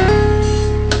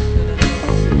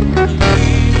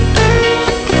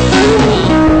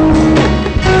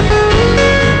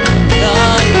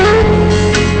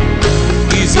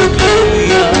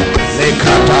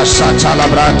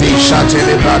 Satalabrati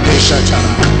Shatelebrati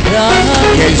Shatala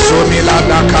Kesumila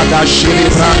Nakada Shili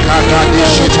Prakada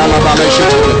Shitalabale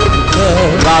Shitale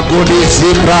Ragudi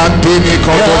Zibrandini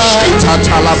Kodoshita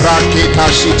Talabraki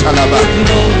Tashitalaba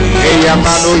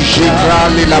Eyamano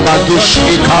Jibrali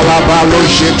Labadushi Kalabalo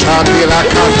Shitani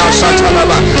Rakata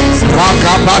Satalaba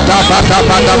Rakabata Bata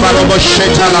Bata Barobo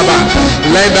Shitalaba.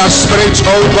 Let the Spirit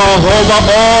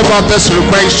over this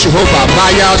request, Jehovah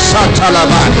Maya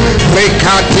Satalaba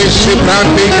Rekati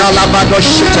Shibrandi Kalabado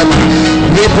Shitaba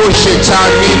Nibu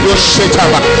Shitani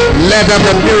Shitaba. Let there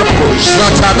be miracles.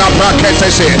 Satana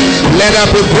Brakete. Let there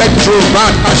be breakthrough.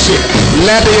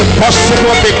 Let the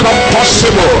impossible become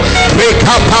possible.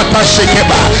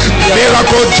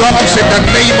 Miracle jobs in the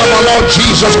name of the Lord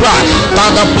Jesus Christ. By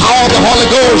the power of the Holy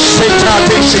Ghost.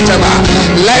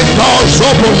 Let doors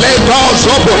open. Let doors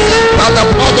open. By the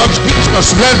blood of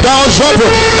Jesus. Let doors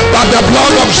open. By the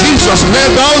blood of Jesus. Let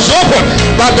doors open.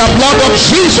 By the blood of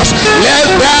Jesus. Let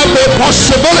there be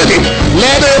possibility.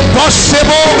 Let the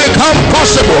impossible become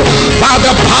possible. By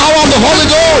the power of the Holy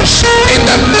Ghost. In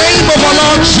the name of our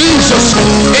Lord Jesus.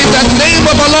 In the name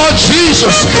of our Lord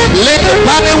Jesus. Let the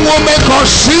barren woman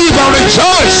conceive and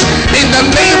rejoice. In the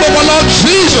name of our Lord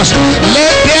Jesus.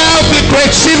 Let there be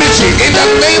creativity. In the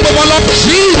name of our Lord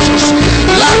Jesus.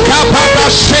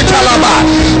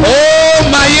 Oh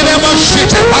my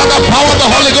shit. By the power of the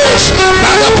Holy Ghost.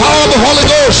 By the power of the Holy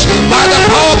Ghost. By the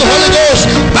power of the Holy Ghost.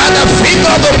 By the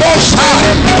finger of the Most High.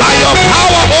 By your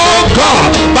power, oh God.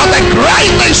 By the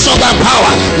greatness of thy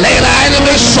power. Let the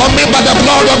enemies submit by the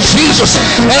blood of Jesus.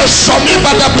 Let us submit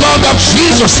by the blood of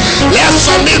Jesus. Let us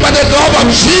submit by the blood of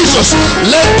Jesus.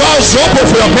 Let doors open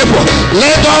for your people.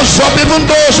 Let doors open, even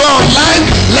those who are online.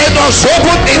 Let doors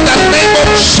open in the name of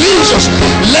Jesus.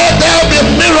 Let there be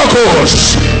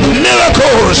miracles.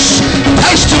 Miracles.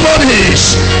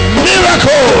 Testimonies.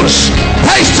 Miracles.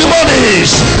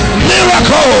 Testimonies.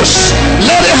 Miracles.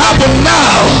 Let it happen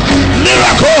now.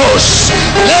 Miracles.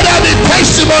 Let there be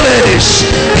testimonies.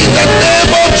 In the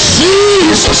name of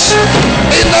Jesus.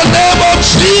 In the name of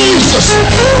Jesus.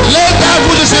 Let that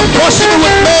which is impossible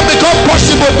with man become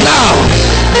possible now.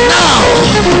 Now.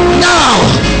 Now.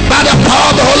 By the power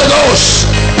of the Holy Ghost.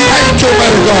 Thank you,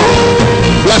 very God.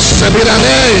 Blessed be thy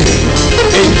name.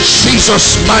 In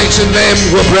Jesus' mighty name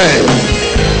we pray.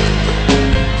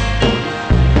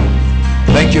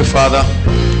 Thank you, Father.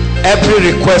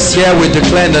 Every request here we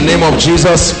declare in the name of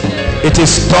Jesus. It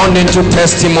is turned into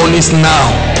testimonies now.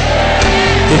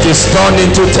 It is turned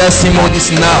into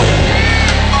testimonies now.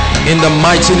 In the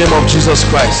mighty name of Jesus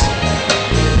Christ.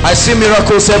 I see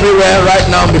miracles everywhere right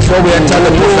now before we enter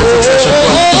the prophetic session.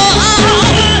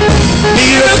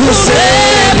 Miracles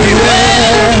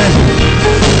everywhere.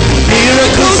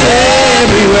 Miracles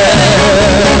everywhere.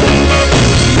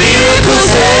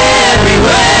 Miracles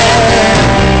everywhere.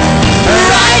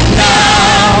 Right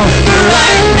now.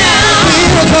 Right now.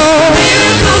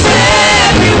 Miracles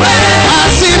everywhere.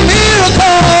 I see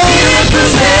miracles.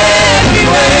 Miracles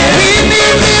everywhere. We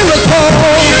need miracles.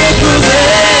 Miracles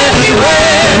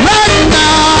everywhere. Right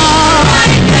now.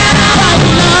 Right now.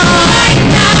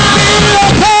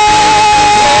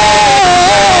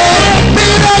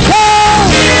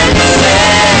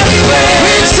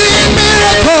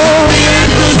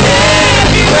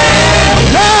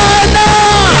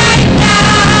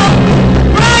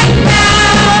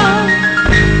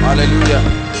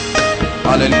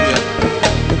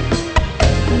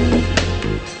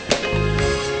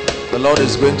 Lord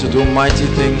is going to do mighty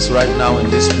things right now in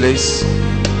this place.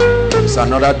 It's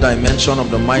another dimension of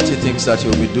the mighty things that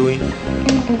He'll be doing.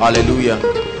 Hallelujah.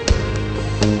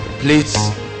 Please,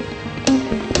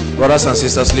 brothers and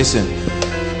sisters, listen.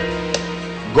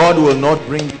 God will not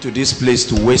bring you to this place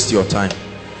to waste your time.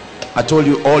 I told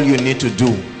you all you need to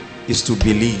do is to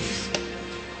believe.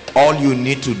 All you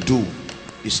need to do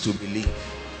is to believe.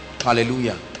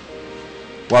 Hallelujah.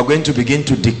 We are going to begin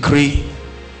to decree,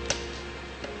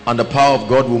 and the power of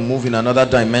God will move in another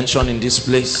dimension in this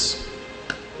place.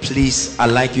 Please,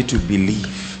 I'd like you to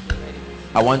believe.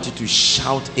 I want you to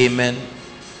shout amen.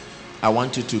 I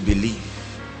want you to believe.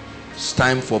 It's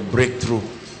time for breakthrough.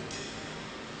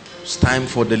 It's time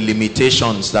for the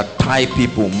limitations that tie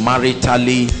people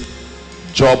maritally,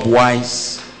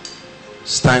 job-wise.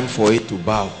 It's time for it to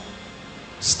bow.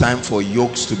 It's time for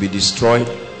yokes to be destroyed.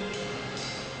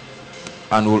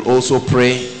 And we'll also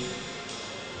pray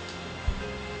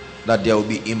that there will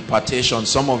be impartation.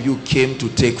 Some of you came to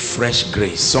take fresh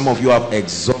grace. Some of you have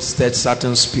exhausted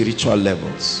certain spiritual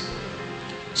levels.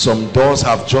 Some doors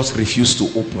have just refused to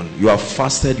open. You have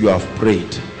fasted, you have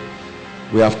prayed.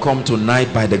 We have come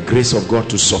tonight by the grace of God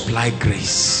to supply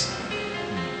grace.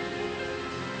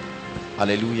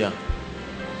 Hallelujah.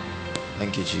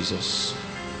 Thank you, Jesus.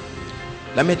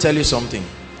 Let me tell you something.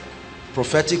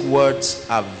 Prophetic words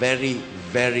are very,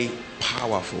 very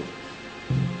powerful.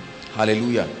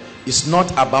 Hallelujah. It's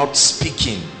not about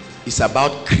speaking, it's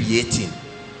about creating.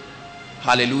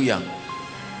 Hallelujah.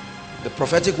 The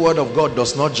prophetic word of God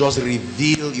does not just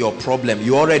reveal your problem.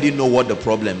 You already know what the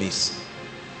problem is.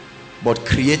 But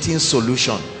creating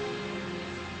solution.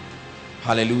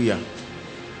 Hallelujah.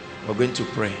 We're going to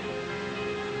pray.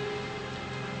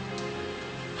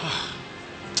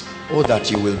 Oh, that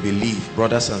you will believe,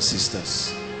 brothers and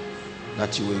sisters.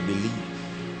 That you will believe.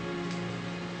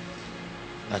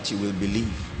 That you will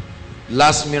believe.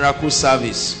 Last miracle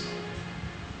service,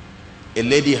 a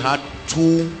lady had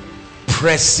 2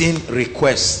 pressing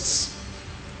requests.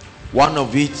 One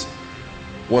of it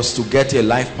was to get a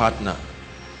life partner.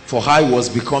 For her, it was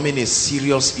becoming a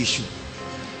serious issue.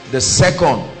 The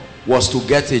second was to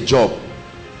get a job.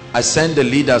 I sent the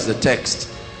leaders the text.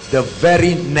 The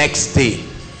very next day,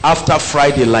 after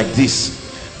Friday like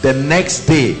this, the next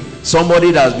day,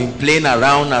 somebody that has been playing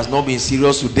around, has not been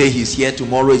serious today, he's here,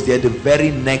 tomorrow is there. The very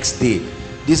next day,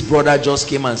 this brother just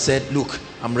came and said, look,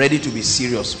 I'm ready to be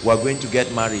serious. We're going to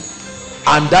get married.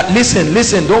 And that,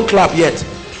 listen, don't clap yet.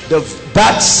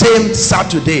 That same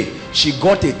Saturday, she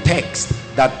got a text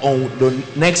that on the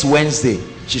next Wednesday,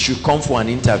 she should come for an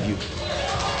interview.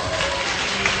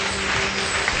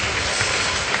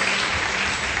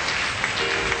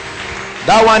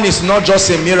 That one is not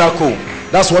just a miracle.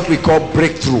 That's what we call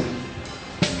breakthrough.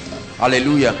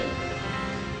 Hallelujah.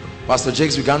 Pastor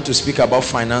Jakes began to speak about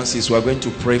finances. We are going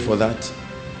to pray for that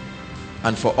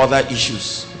and for other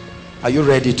issues. Are you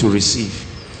ready to receive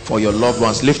for your loved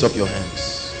ones? Lift up your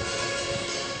hands.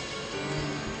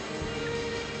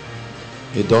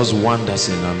 He does wonders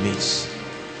in our midst.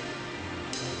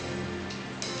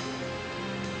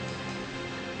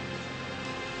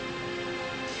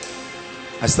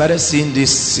 I started seeing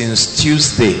this since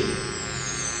Tuesday.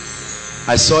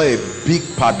 I saw a big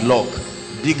padlock,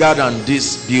 bigger than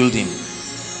this building,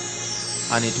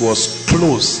 and it was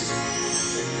closed.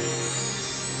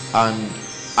 And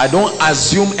I don't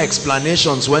assume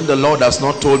explanations when the Lord has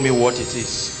not told me what it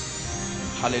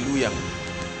is. Hallelujah.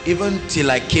 Even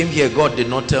till I came here, God did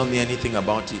not tell me anything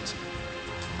about it.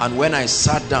 And when I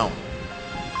sat down,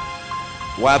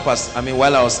 while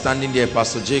I was standing there,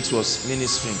 Pastor Jakes was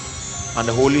ministering, and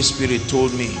the Holy Spirit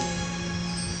told me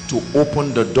to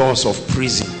open the doors of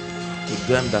prison to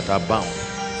them that are bound.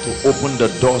 To open the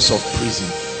doors of prison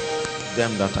to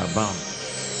them that are bound.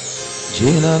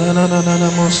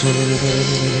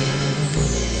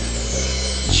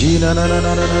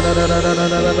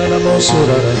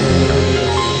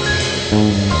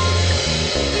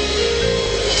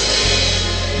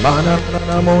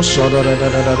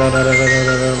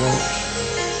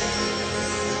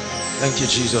 Thank you,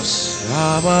 Jesus.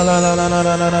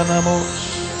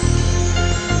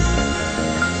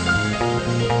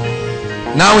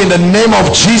 Now in the name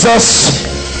of Jesus,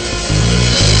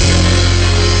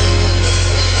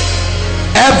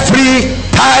 every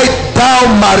tied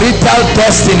down marital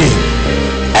destiny,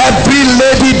 every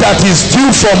lady that is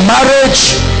due for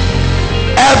marriage,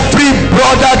 every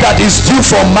brother that is due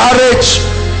for marriage,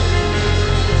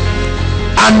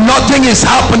 and nothing is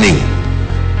happening,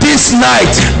 this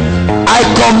night I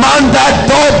command that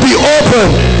door be open.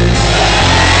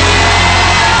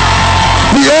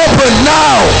 Be open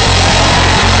now.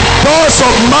 Doors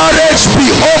of marriage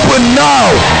be open now.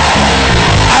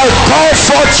 I call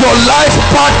forth your life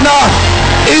partner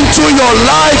into your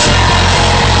life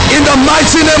in the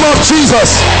mighty name of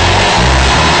Jesus.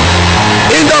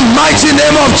 In the mighty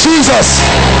name of Jesus.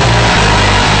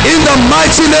 In the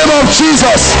mighty name of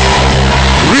Jesus.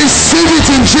 Receive it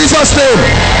in Jesus' name.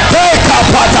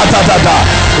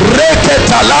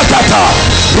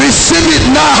 Receive it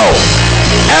now.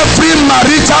 Every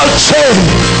marital chain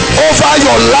over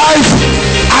your life,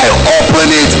 I open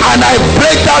it and I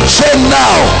break that chain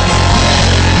now.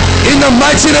 In the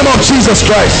mighty name of Jesus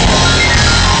Christ.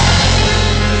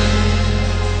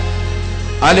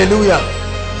 Hallelujah.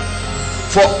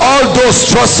 For all those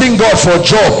trusting God for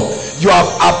job, you have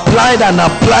applied and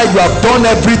applied, you have done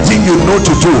everything you know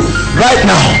to do. Right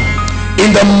now,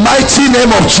 in the mighty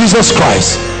name of Jesus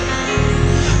Christ,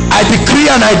 I decree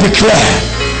and I declare,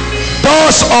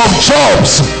 doors of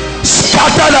jobs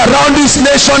scattered around this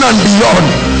nation and beyond,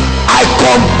 I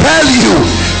compel you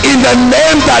in the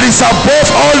name that is above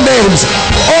all names,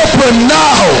 open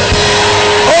now,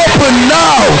 open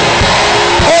now,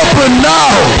 open now.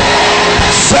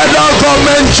 Federal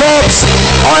government jobs,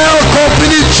 oil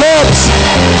company jobs,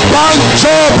 bank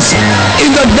jobs,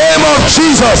 in the name of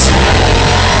Jesus.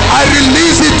 I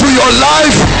release it to your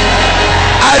life.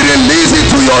 I release it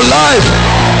to your life.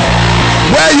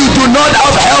 Where you do not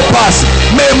have helpers,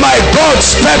 may my God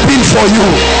step in for you.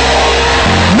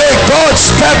 May God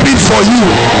step in for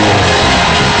you.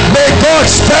 May God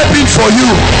step in for you.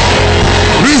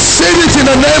 Receive it in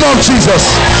the name of Jesus.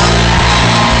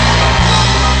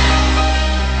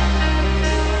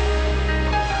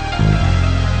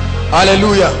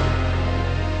 Hallelujah.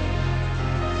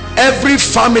 Every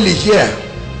family here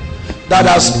that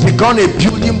has begun a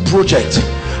building project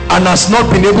and has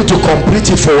not been able to complete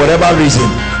it for whatever reason,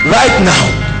 right now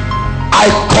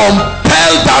I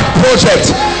compel that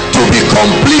project to be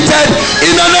completed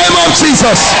in the name of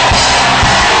Jesus.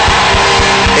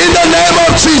 In the name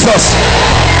of Jesus.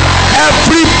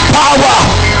 Every power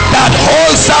that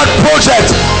holds that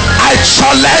project, I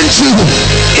challenge you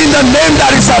in the name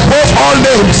that is above all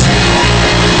names.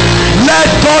 Let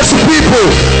God's people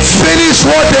finish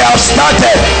what they have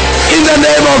started in the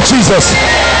name of Jesus.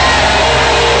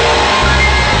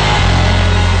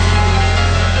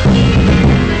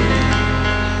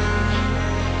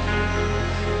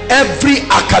 Every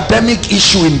academic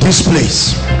issue in this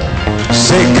place,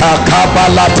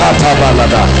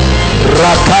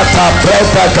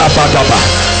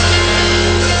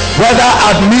 whether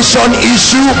admission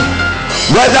issue,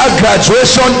 whether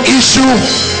graduation issue,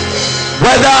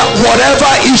 whether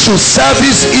whatever issue,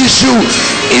 service issue,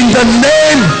 in the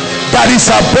name that is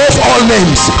above all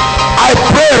names, I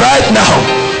pray right now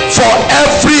for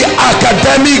every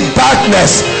academic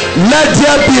darkness, let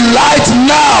there be light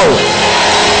now.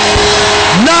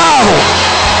 Now,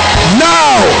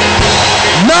 now,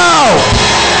 now.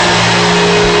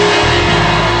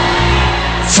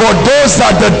 For those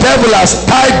that the devil has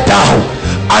tied down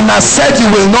and has said you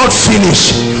will not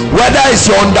finish, whether it's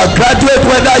your undergraduate,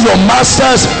 whether your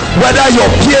master's, whether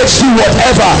your PhD,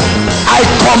 whatever, I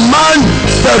command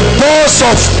the doors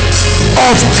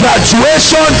of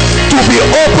graduation to be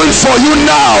open for you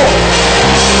now.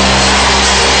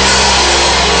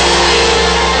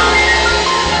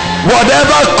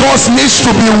 Whatever course needs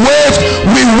to be waived,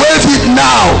 we waive it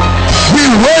now. We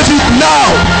waive it now.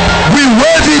 We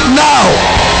waive it now.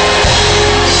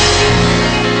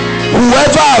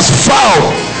 Whoever has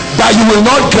vowed that you will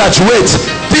not graduate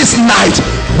this night,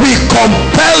 we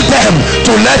compel them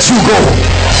to let you go.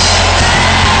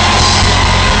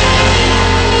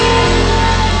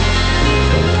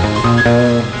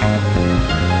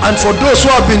 And for those who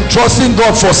have been trusting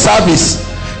God for service,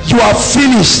 you are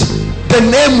finished. The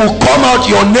name will come out,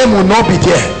 your name will not be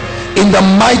there. In the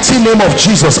mighty name of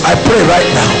Jesus, I pray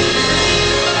right now,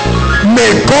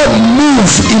 may God move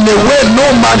in a way no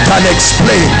man can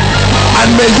explain,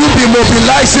 and may you be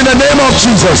mobilized in the name of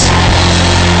Jesus.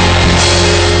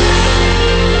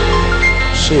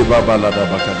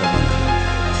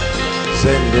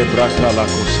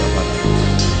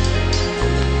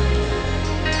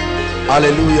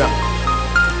 Hallelujah.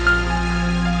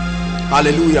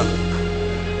 Hallelujah.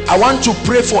 I want to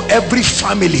pray for every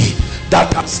family that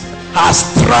has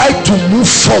tried to move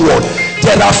forward.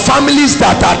 There are families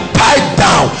that are tied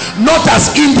down, not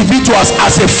as individuals,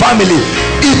 as a family.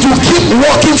 It will keep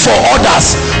working for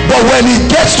others, but when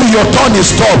it gets to your turn, it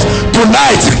stops.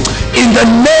 Tonight, in the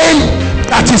name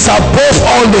that is above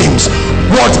all names,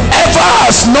 whatever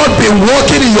has not been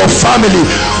working in your family,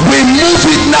 we move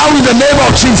it now in the name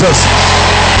of Jesus.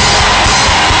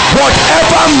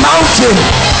 Whatever mountain,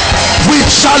 we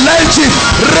challenge it.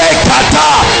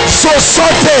 Rekata,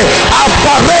 Sosote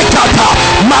Aparekata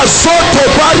Mazoto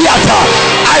Bariata.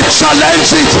 I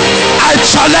challenge it. I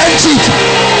challenge it.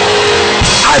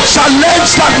 I challenge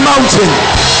that mountain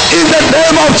in the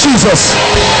name of Jesus.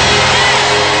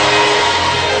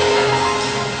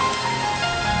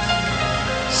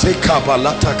 Say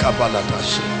Kabalata Kabalata.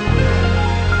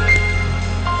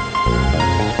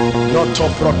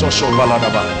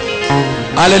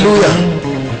 Hallelujah.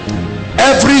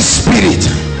 Every spirit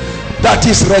that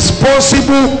is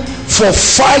responsible for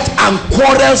fight and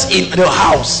quarrels in the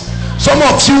house. Some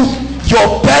of you,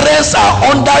 your parents are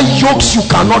under yokes you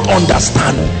cannot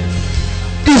understand.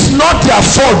 It's not their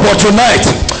fault, but tonight,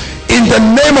 in the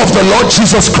name of the Lord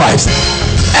Jesus Christ,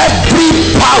 every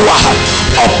power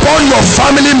upon your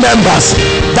family members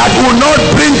that will not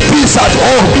bring peace at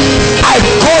home, I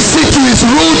curse it to its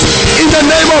root in the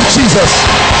name of Jesus.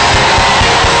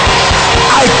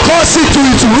 I curse it to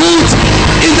its root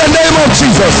in the name of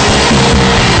Jesus.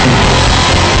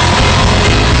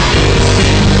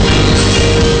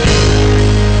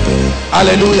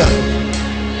 Hallelujah.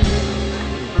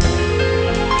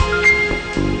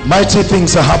 Mighty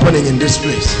things are happening in this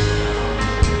place.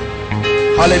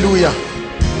 Hallelujah.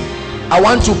 I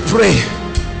want to pray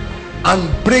and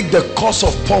break the curse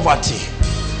of poverty.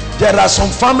 There are some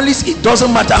families, it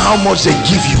doesn't matter how much they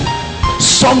give you,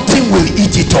 something will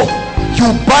eat it up. You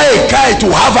buy a car to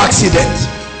have accident,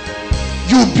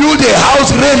 you build a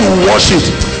house, rain will wash it.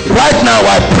 Right now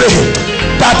I pray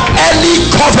that any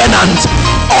covenant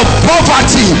of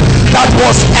poverty that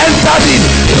was entered in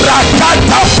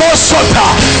Rakata Posota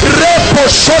Repo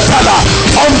Shotala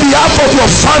on behalf of your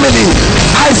family,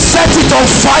 I set it on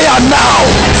fire now.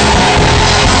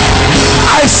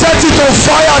 I set it on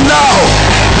fire now.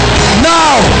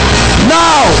 Now,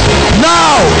 now,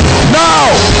 now, now.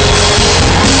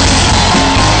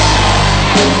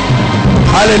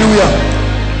 Hallelujah.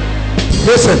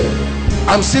 Listen,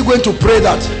 I'm still going to pray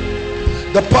that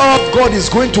the power of God is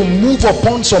going to move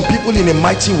upon some people in a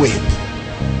mighty way,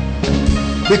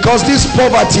 because this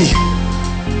poverty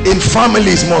in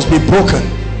families must be broken.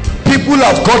 People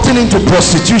have gotten into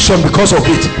prostitution because of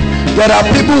it. There are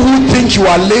people who think you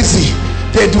are lazy.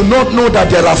 They do not know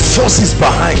that there are forces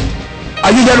behind.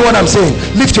 Are you hearing what I'm saying?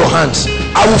 Lift your hands.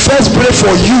 I will first pray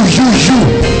for you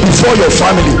before your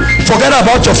family. Forget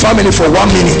about your family for 1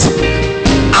 minute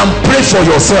and pray for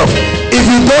yourself. If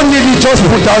you don't need it, just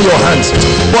put down your hands.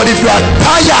 But if you are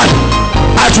tired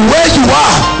at where you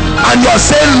are and you are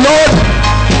saying, Lord,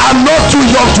 I'm not too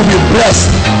young to be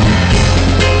blessed,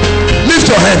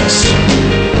 lift your hands.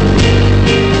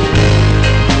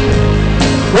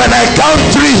 When I count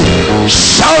 3,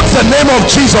 shout the name of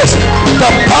Jesus.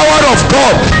 The power of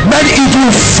God, man, it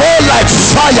will fall like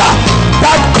fire.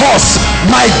 That curse,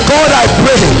 my God, I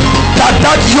pray that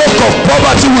that yoke of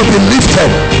poverty will be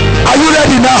lifted. Are you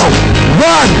ready now? 1,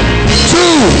 2,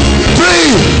 3.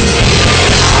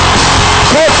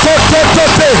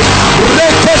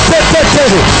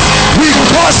 We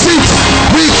curse it,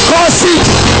 we curse it,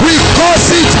 we curse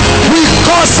it, we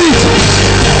curse it.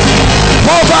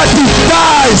 Poverty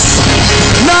dies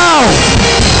now,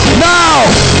 now,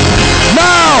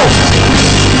 now.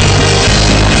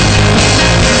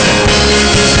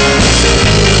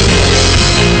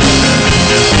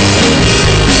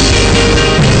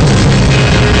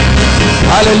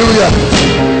 Hallelujah.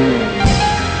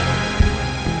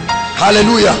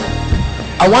 Hallelujah.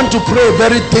 I want to pray a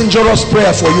very dangerous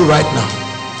prayer for you right now.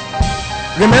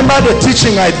 Remember the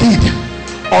teaching I did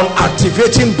on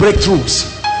activating breakthroughs,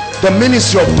 the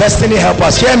ministry of destiny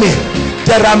helpers. Hear me.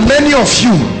 There are many of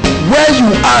you where you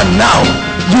are now.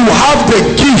 You have the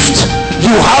gift,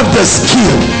 you have the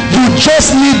skill, you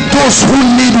just need those who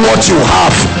need what you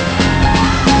have.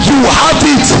 You have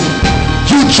it,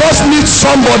 you just need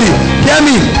somebody. Hear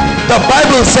me. The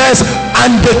Bible says,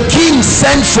 and the king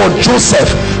sent for Joseph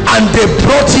and they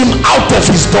brought him out of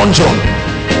his dungeon.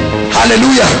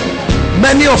 Hallelujah.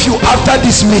 Many of you, after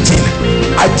this meeting,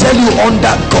 I tell you,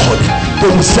 under God, they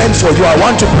will send for you. I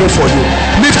want to pray for you.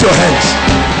 Lift your hands.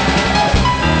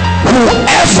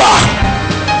 Whoever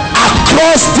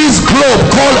across this globe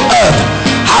called earth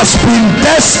has been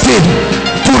destined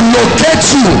to locate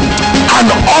you and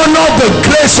honor the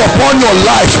grace upon your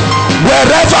life,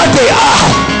 wherever they are,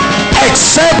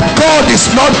 except God is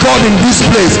not God in this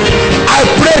place, I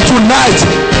pray tonight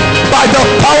by the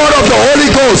power of the Holy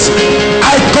Ghost,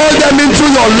 I call them into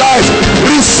your life.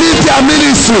 Receive their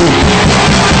ministry.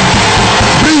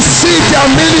 Receive their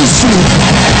ministry.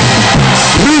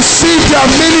 Receive their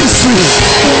ministry.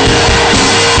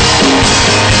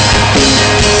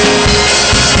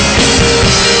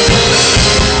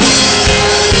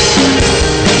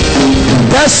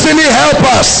 Destiny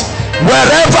helpers,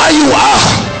 wherever you are,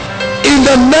 in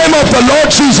the name of the Lord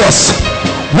Jesus,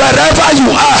 wherever you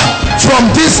are, from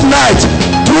this night,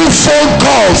 through phone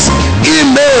calls,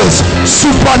 emails,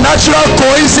 supernatural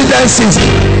coincidences,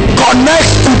 connect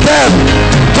to them,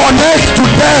 connect to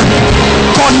them,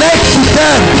 connect to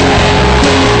them.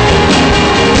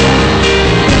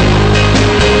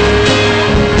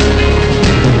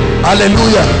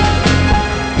 Hallelujah,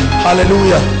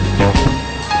 hallelujah.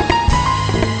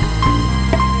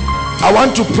 I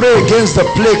want to pray against the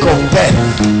plague of death.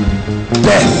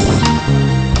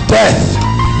 Death.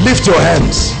 Lift your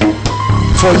hands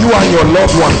for you and your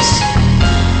loved ones.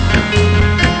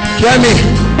 Hear me.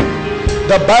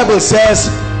 The Bible says,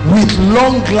 with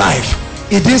long life,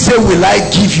 it didn't say will I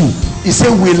give you, it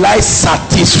said will I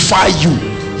satisfy you.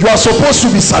 You are supposed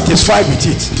to be satisfied with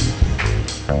it.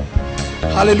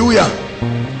 Hallelujah.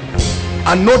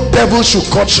 And no devil should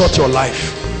cut short your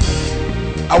life.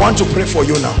 I want to pray for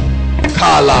you now.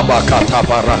 Every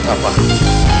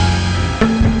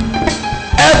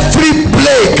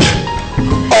plague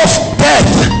of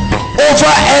death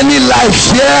over any life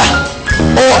here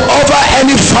or over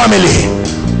any family,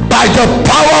 by the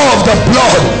power of the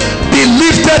blood, be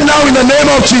lifted now in the name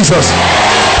of Jesus.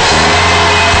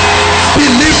 Be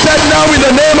lifted now in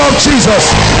the name of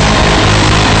Jesus.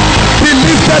 Be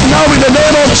lifted now in the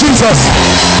name of Jesus.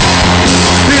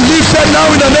 Be lifted now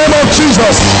in the name of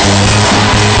Jesus.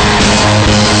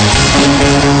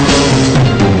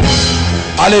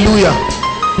 Hallelujah.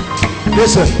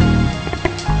 Listen,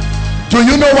 do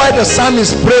you know why the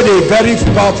psalmist prayed a very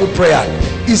powerful prayer?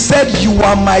 He said, you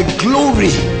are my glory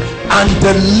and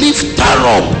the lifter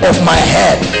up of my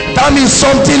head. That means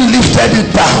something lifted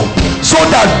it down, so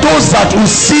that those that will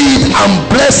see it and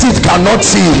bless it cannot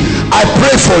see it. I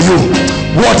pray for you,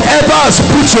 whatever has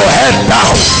put your head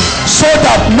down so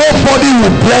that nobody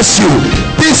will bless you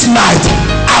this night,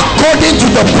 according to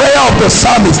the prayer of the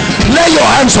psalmist, lay your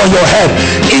hands on your head.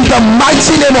 In the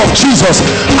mighty name of Jesus,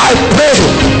 I pray,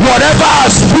 whatever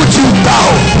has put you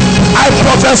down, I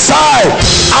prophesy,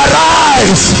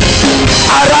 arise,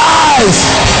 arise,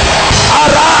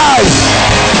 arise,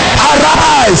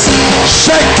 arise.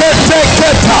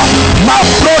 Sheketeketa,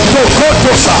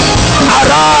 maprotokotosa,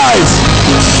 arise.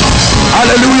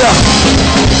 Hallelujah.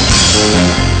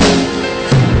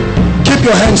 Keep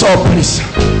your hands up, please.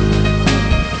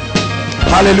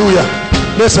 Hallelujah.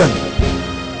 Listen,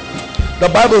 the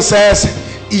Bible says,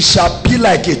 it shall be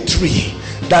like a tree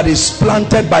that is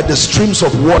planted by the streams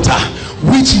of water,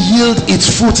 which yield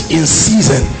its fruit in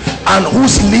season, and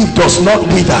whose leaf does not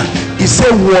wither. He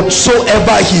said,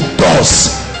 whatsoever he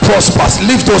does prospers.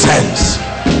 Lift those hands.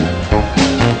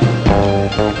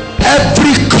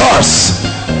 Every curse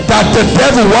that the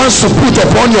devil wants to put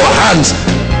upon your hands,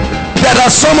 there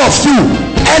are some of you,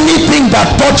 anything that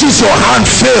touches your hand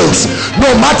fails.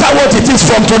 No matter what it is,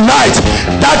 from tonight,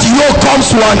 that yoke comes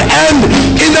to an end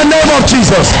in the name of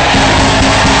Jesus.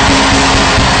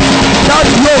 That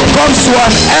yoke comes to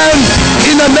an end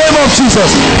in the name of Jesus.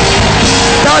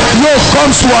 That yoke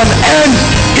comes to an end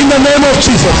in the name of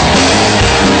Jesus.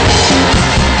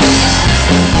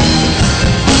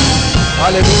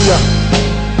 Hallelujah.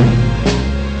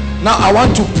 Now I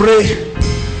want to pray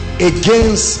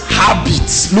against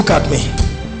habits. Look at me.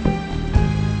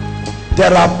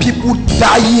 There are people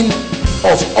dying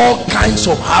of all kinds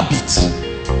of habits,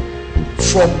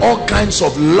 from all kinds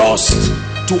of lust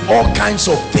to all kinds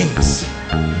of things.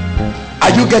 Are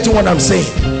you getting what I'm saying?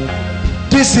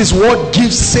 This is what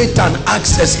gives Satan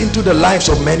access into the lives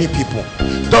of many people.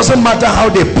 Doesn't matter how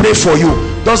they pray for you,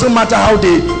 doesn't matter how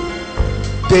they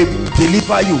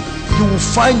deliver you, you will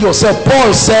find yourself.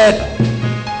 Paul said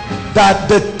that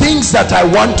the things that I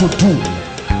want to do,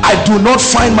 I do not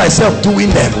find myself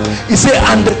doing them. He said,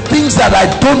 and the things that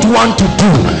I don't want to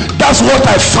do, that's what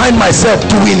I find myself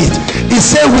doing it. He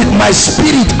said, with my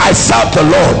spirit I serve the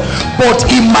Lord, but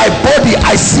in my body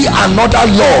I see another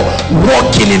law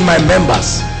working in my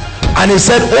members. And he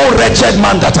said, oh wretched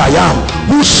man that I am,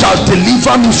 who shall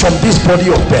deliver me from this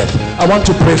body of death? I want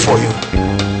to pray for you.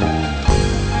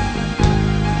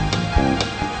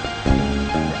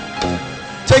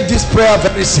 Take this prayer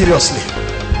very seriously,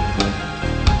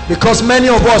 because many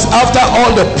of us, after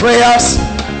all the prayers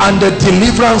and the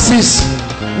deliverances,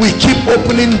 we keep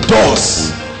opening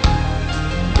doors.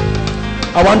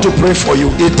 I want to pray for you.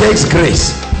 It takes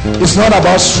grace. It's not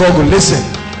about struggle. Listen,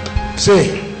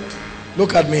 say,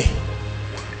 look at me.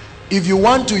 If you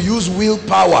want to use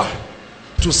willpower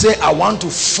to say, I want to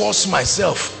force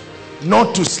myself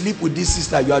not to sleep with this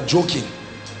sister, you are joking.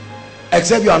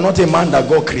 Except you are not a man that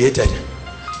God created.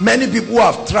 Many people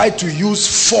have tried to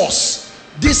use force.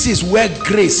 This is where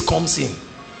grace comes in.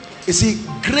 You see,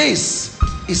 grace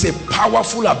is a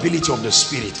powerful ability of the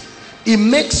Spirit. It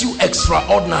makes you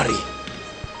extraordinary.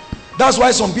 That's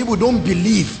why some people don't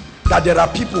believe that there are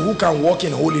people who can walk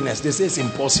in holiness. They say it's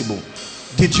impossible.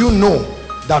 Did you know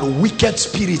that wicked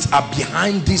spirits are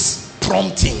behind these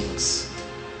promptings?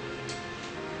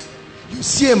 You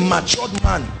see a matured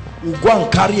man who go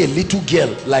and carry a little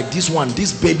girl like this one,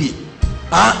 this baby,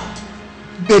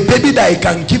 the baby that he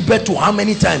can give birth to how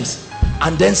many times,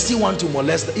 and then still want to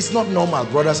molest her. It's not normal,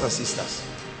 brothers and sisters.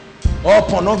 Or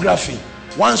pornography.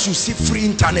 Once you see free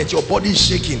internet, your body is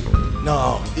shaking.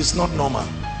 No, it's not normal.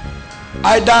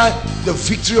 Either the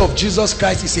victory of Jesus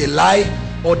Christ is a lie,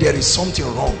 or there is something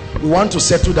wrong. We want to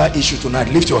settle that issue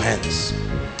tonight. Lift your hands.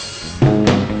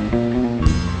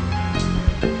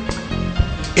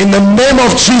 In the name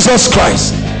of Jesus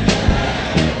Christ,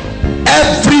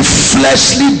 every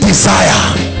fleshly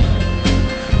desire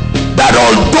that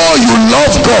although you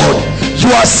love God, you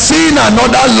are seeing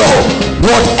another law,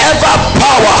 whatever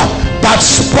power that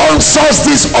sponsors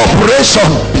this operation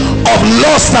of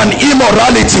lust and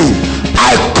immorality,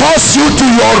 I curse you to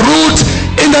your root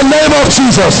in the name of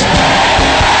Jesus.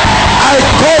 I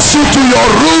curse you to your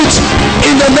root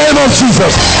in the name of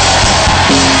Jesus.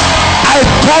 I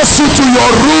curse you to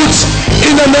your root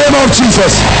in the name of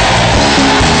Jesus.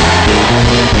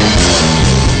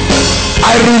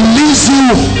 I release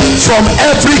you from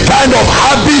every kind of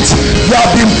habit you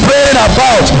have been praying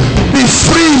about. Be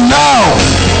free now.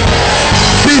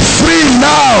 Be free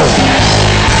now.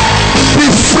 Be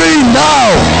free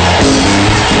now.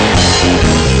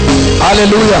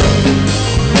 Hallelujah.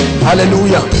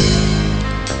 Hallelujah.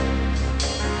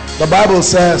 The Bible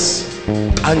says,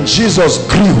 and Jesus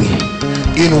grew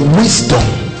in wisdom,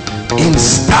 in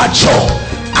stature,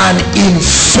 and in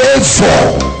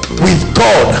favor with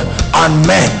God and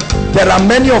men. There are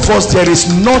many of us, there is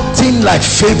nothing like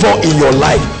favor in your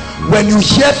life. When you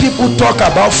hear people talk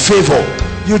about favor,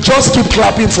 you just keep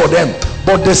clapping for them,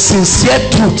 but the sincere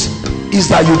truth is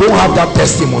that you don't have that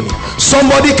testimony.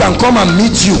 Somebody can come and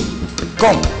meet you.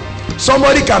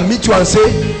 Somebody can meet you and say,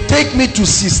 take me to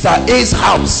Sister A's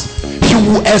house. You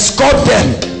will escort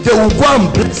them. They will go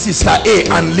and bless Sister A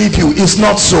and leave you. It's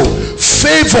not so.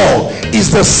 Favor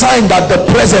is the sign that the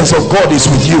presence of God is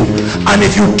with you. And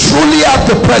if you truly have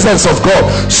the presence of God,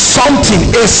 something,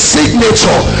 a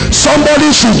signature,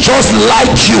 somebody should just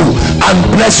like you and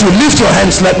bless you. Lift your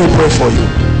hands, let me pray for you.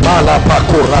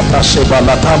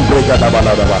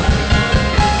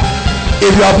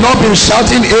 If you have not been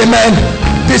shouting amen,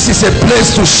 this is a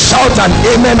place to shout an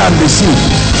amen and receive.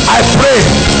 I pray,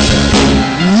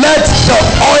 let the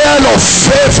oil of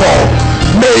favor,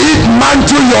 may it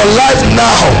mantle your life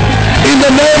now in the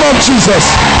name of Jesus.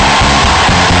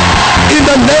 In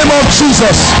the name of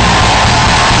Jesus.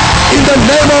 In the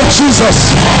name of Jesus.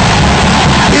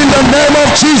 In the name of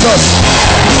Jesus.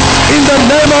 In the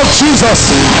name of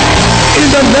Jesus. In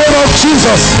the name of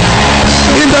Jesus.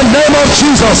 In the name of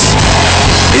Jesus.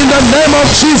 In the name of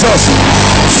Jesus.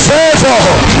 Favor.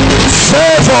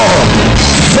 Favor.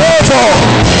 Favor.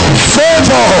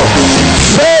 Favor.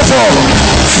 Favor.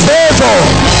 Favor.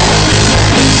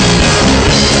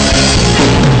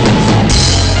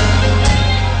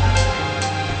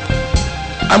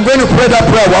 I'm going to pray that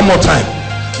prayer one more time.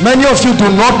 Many of you do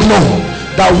not know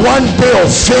that one day of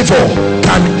favor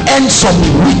can end some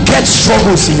wicked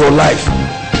struggles in your life.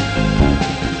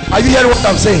 Are you hearing what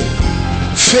I'm saying?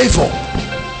 Favor.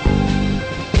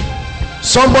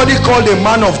 Somebody called a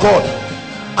man of God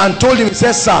and told him, he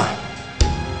says, sir,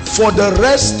 for the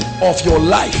rest of your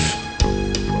life,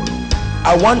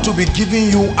 I want to be giving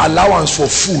you allowance for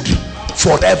food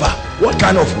forever. What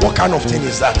kind of thing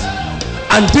is that?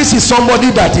 And this is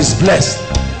somebody that is blessed.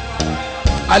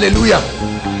 Hallelujah.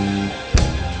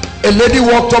 A lady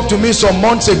walked up to me some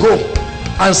months ago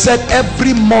and said,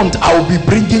 every month I will be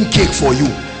bringing cake for you.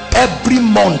 Every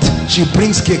month she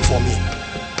brings cake for me.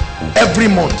 Every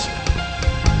month.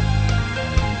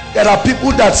 There are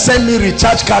people that send me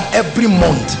recharge card every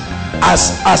month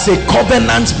as a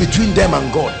covenant between them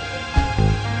and God.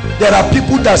 There are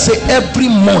people that say every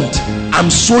month I'm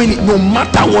sowing it, no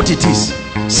matter what it is.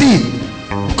 See,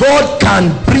 God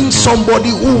can bring somebody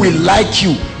who will like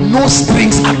you, no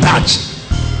strings attached.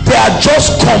 They are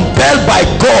just compelled by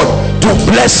God to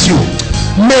bless you.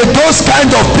 May those kind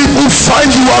of people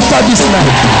find you after this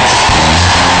night.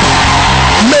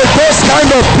 May those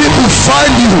kind of people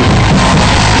find you.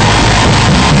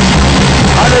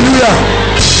 Hallelujah.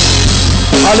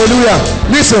 Hallelujah.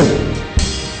 Listen,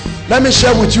 let me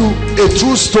share with you a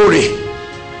true story,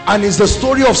 and it's the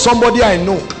story of somebody I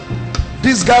know.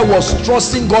 This guy was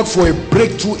trusting God for a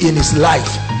breakthrough in his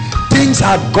life. Things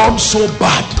had gone so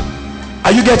bad.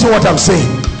 Are you getting what I'm saying?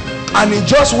 And he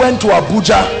just went to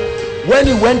Abuja. When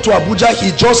he went to Abuja,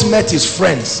 he just met his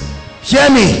friends. Hear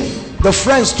me. The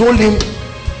friends told him,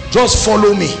 just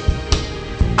follow me.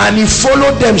 And he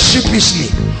followed them sheepishly,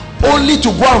 only to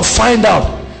go and find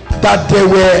out that they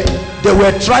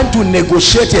were trying to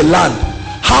negotiate a land.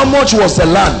 How much was the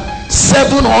land?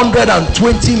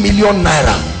 720 million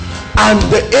naira. And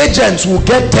the agents will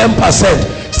get 10%,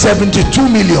 72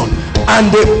 million.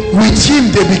 And with him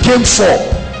they became 4.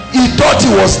 He thought he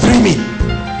was dreaming.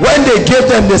 When they gave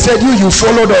them, they said, you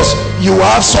followed us, you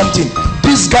have something.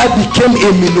 This guy became a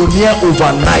millionaire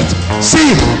overnight.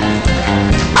 See,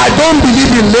 I don't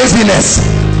believe in laziness,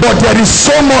 but there is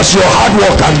so much your hard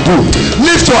work can do.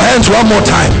 Lift your hands one more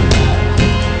time.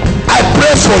 I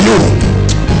pray for you.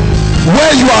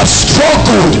 Where you have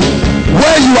struggled,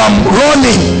 where you are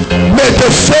running, may the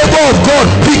favor of God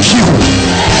pick you.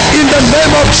 In the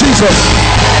name of Jesus.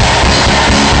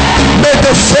 May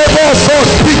the favor of God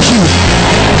pick you.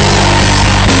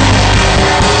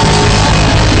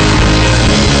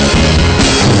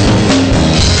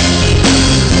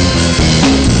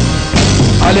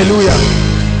 Hallelujah.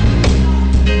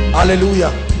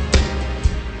 Hallelujah.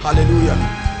 Hallelujah.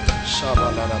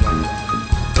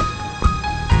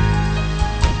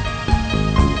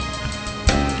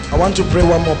 I want to pray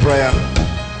one more prayer.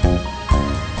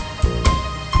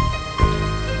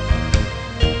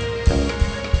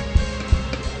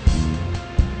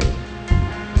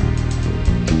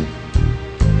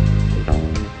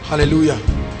 Hallelujah.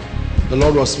 The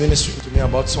Lord was ministering to me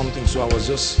about something, so I was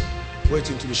just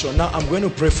waiting to be sure. Now I'm going to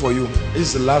pray for you. This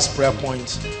is the last prayer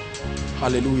point.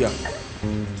 Hallelujah.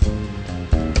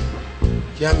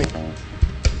 Hear me.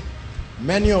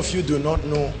 Many of you do not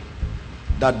know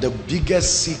that the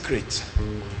biggest secret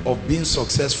of being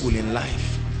successful in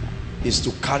life is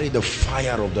to carry the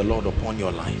fire of the Lord upon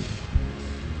your life.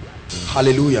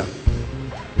 Hallelujah.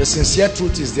 The sincere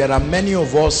truth is there are many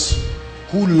of us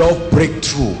who love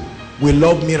breakthrough. We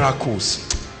love miracles,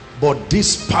 but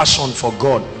this passion for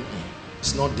God,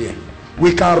 it's not there.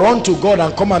 We can run to God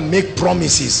and come and make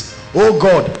promises. Oh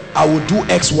God, I will do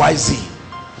X, Y, Z.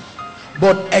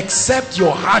 But except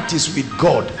your heart is with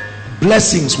God,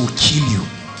 blessings will kill you.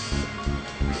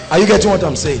 Are you getting what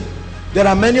I'm saying? There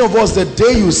are many of us, the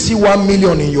day you see 1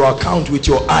 million in your account with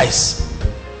your eyes,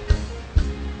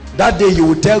 that day you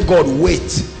will tell God,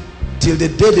 wait till the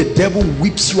day the devil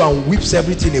whips you and whips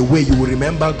everything away. You will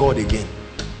remember God again.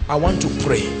 I want to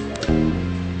pray.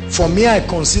 For me, I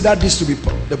consider this to be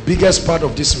the biggest part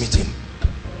of this meeting,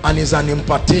 and is an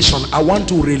impartation. I want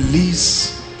to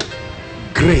release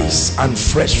grace and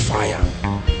fresh fire.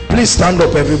 Please stand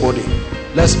up, everybody.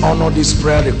 Let's honor this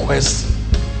prayer request.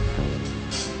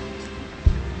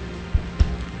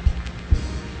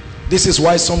 This is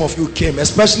why some of you came,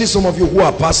 especially some of you who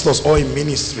are pastors or in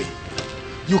ministry.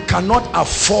 You cannot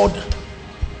afford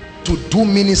to do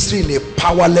ministry in a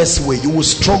powerless way. You will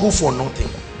struggle for nothing.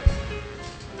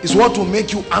 It's what will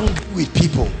make you angry with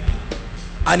people,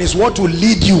 and it's what will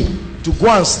lead you to go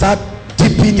and start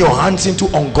dipping your hands into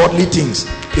ungodly things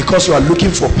because you are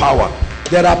looking for power.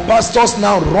 There are pastors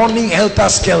now running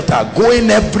helter-skelter,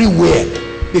 going everywhere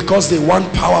because they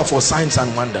want power for signs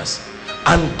and wonders,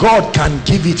 and God can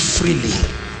give it freely.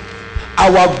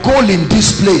 Our goal in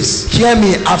this place, hear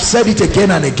me, I've said it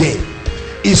again and again,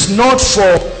 is not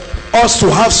for us to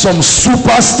have some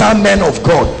superstar men of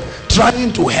God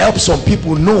trying to help some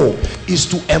people. No, is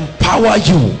to empower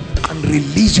you and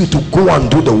release you to go and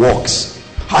do the works.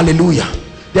 Hallelujah.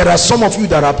 There are some of you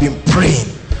that have been praying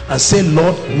and say,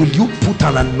 Lord, will you put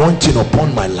an anointing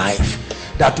upon my life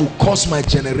that will cause my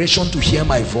generation to hear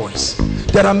my voice?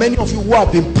 There are many of you who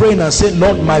have been praying and say,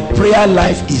 Lord, my prayer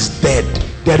life is dead.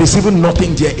 There is even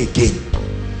nothing there again.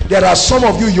 There are some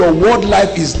of you, your word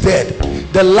life is dead.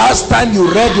 The last time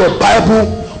you read your Bible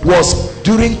was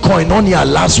during Koinonia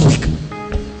last week.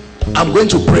 I'm going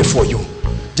to pray for you.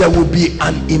 There will be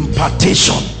an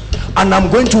impartation, and I'm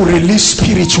going to release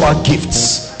spiritual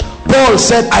gifts. Paul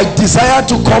said, I desire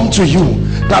to come to you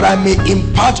that I may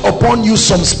impart upon you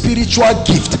some spiritual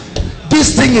gift.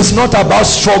 This thing is not about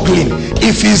struggling.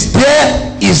 If it's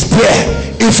there, it's there.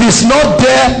 If it's not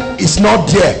there, it's not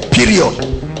there, period.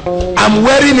 I'm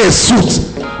wearing a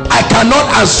suit. I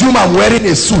cannot assume I'm wearing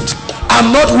a suit.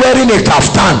 I'm not wearing a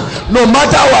kaftan. No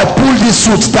matter how I pull this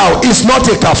suit down, it's not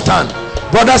a kaftan.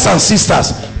 Brothers and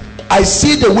sisters, I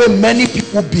see the way many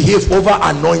people behave over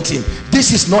anointing.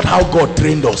 This is not how God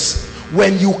trained us.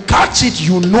 When you catch it,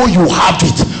 you know you have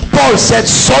it. Paul said,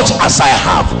 such as I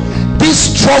have.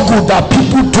 This struggle that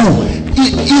people do,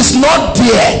 it is not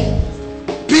there,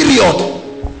 period.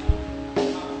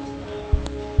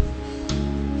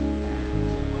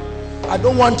 I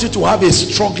don't want you to have a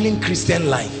struggling Christian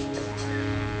life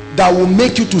that will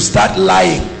make you to start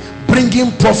lying,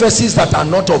 bringing prophecies that are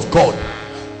not of God,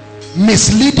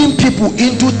 misleading people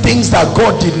into things that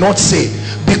God did not say,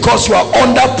 because you are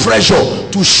under pressure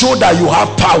to show that you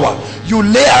have power. You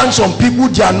lay hands on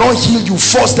people, they are not healed, you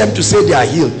force them to say they are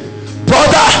healed.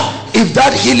 Brother, if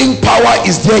that healing power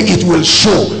is there, it will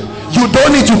show. You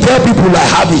don't need to tell people I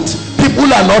have it. People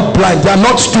are not blind, they are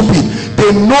not stupid.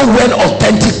 They know when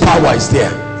authentic power is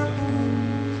there.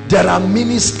 There are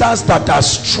ministers that are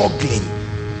struggling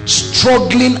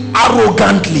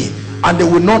arrogantly, and they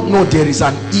will not know there is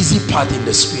an easy path in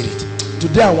the spirit.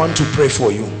 Today I want to pray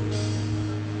for you.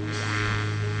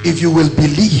 If you will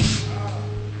believe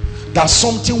that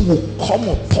something will come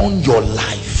upon your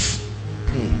life,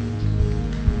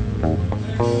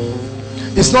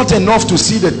 it's not enough to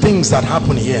see the things that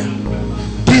happen here.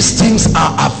 These things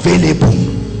are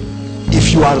available.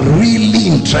 If you are really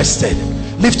interested,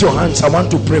 lift your hands. I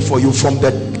want to pray for you from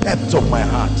the depth of my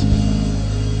heart.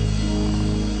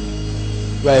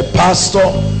 You are a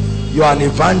pastor, you are an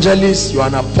evangelist, you are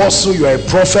an apostle, you are a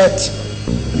prophet,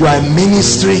 you are a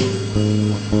ministry,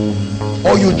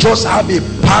 or you just have a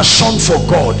passion for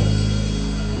God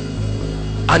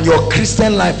and your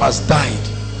Christian life has died.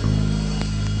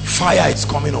 Fire is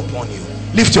coming upon you.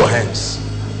 Lift your hands.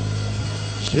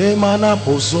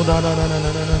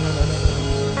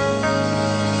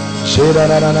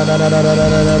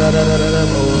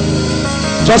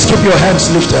 Just keep your hands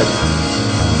lifted.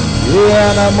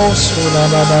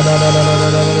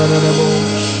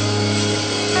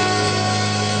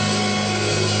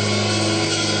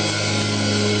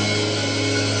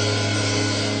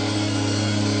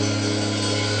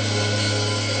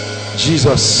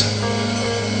 Jesus,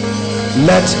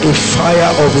 let a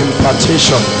fire of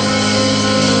impartation.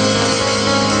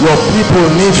 Your people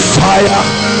need fire.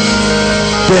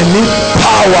 They need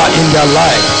power in their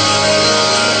life.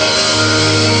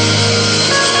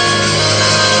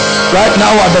 Right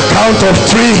now, at the count of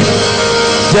 3,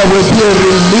 there will be a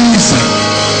release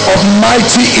of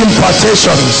mighty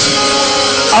impartations.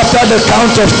 After the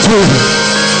count of 2,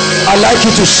 I'd like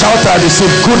you to shout and receive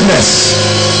goodness.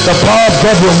 The power of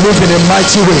God will move in a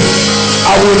mighty way.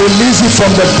 I will release it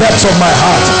from the depths of my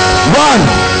heart.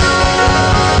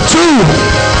 1,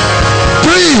 2,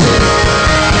 3.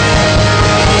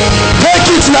 Take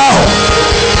it now.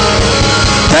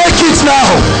 Take it now.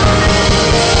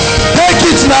 Take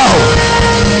it now.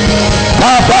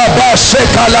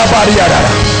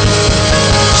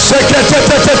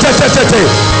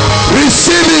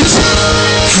 Receive it.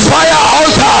 Fire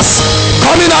altars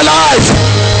coming alive.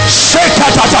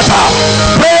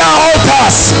 Prayer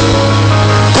altars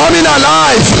coming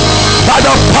alive by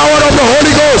the power of the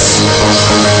Holy Ghost.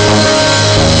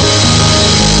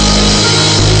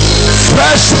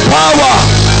 Fresh power,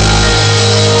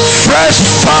 fresh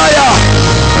fire.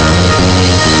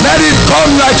 Let it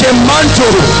come like a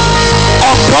mantle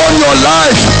upon your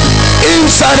life,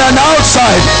 inside and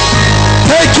outside.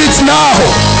 Take it now.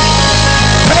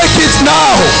 Take it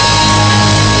now.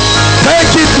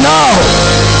 Take it now.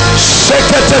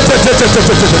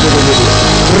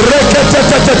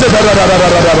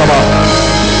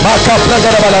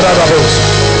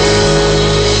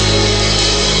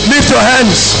 Lift your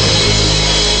hands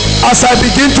as I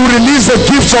begin to release the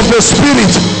gifts of the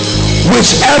Spirit.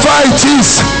 Whichever it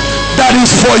is that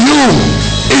is for you,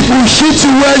 it will hit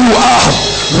you where you are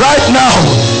right now.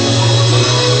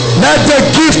 Let the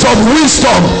gift of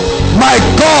wisdom, my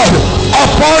God,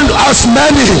 upon as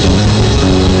many.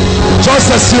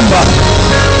 Just a symbol.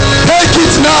 Take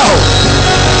it now.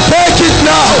 Take it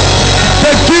now.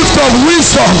 The gift of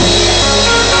wisdom,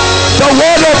 the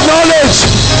word of knowledge,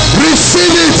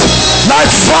 receive it like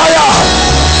fire.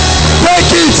 Take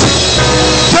it.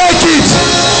 Take it.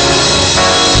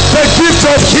 The gift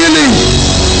of healing,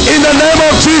 in the name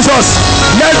of Jesus,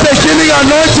 let the healing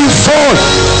anointing fall.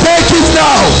 Take it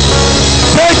now.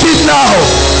 Take it now.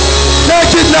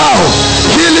 Take it now.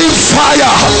 Healing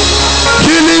fire.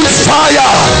 Healing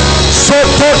fire.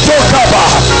 Sototokaba.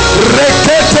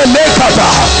 Rekete lekata.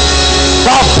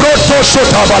 Baproto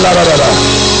shotabalarara.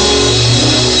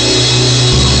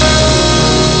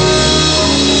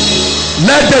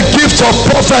 Let the gift of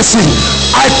prophecy,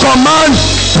 I command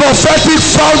prophetic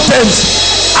fountains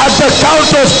at the count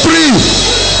of 3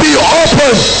 be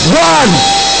open. 1,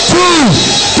 2,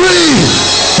 3.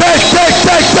 Take.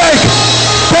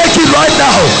 Take it right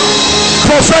now.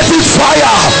 Prophetic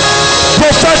fire.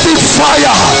 Prophetic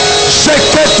fire.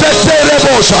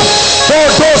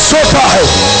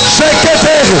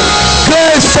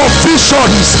 Grace for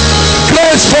visions.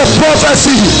 Grace for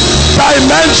prophecy.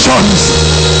 dimensions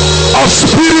of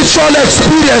spiritual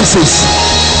experiences.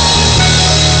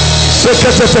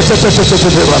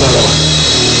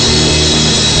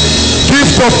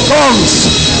 Gift of tongues,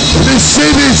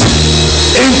 receive it.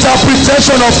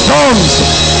 Interpretation of tongues,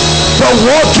 the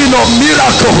working of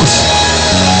miracles,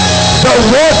 the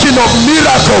working of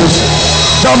miracles,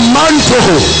 the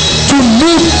mantle to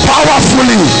move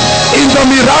powerfully in the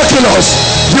miraculous.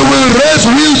 You will raise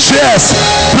wheelchairs,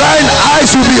 blind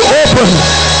eyes will be open,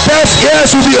 deaf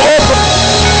ears will be open.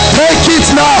 Take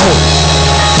it now,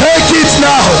 take it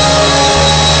now.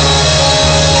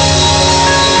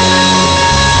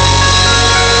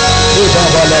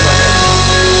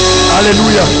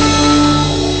 Hallelujah.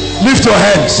 Lift your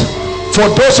hands. For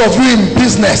those of you in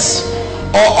business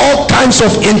or all kinds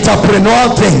of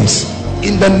entrepreneurial things,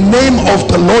 in the name of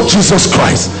the Lord Jesus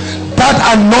Christ, that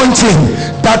anointing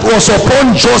that was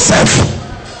upon Joseph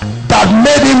that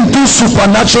made him do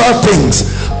supernatural things,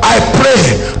 I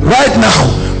pray right now,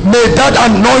 may that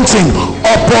anointing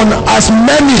upon as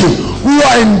many who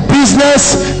are in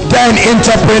business, they're in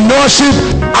entrepreneurship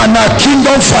and are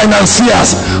kingdom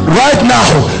financiers, right now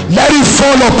let it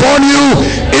fall upon you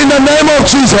in the name of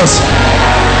Jesus.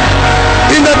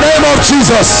 In the name of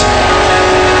Jesus.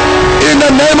 In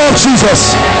the name of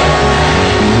Jesus.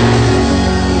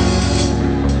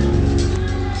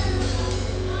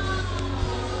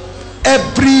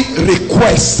 Every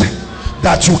request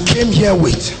that you came here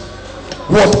with,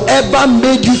 whatever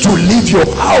made you to leave your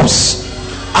house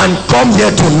and come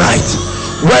here tonight,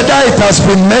 whether it has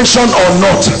been mentioned or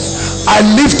not, I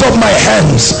lift up my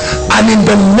hands, and in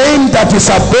the name that is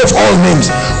above all names,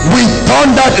 we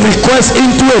turn that request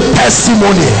into a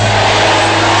testimony.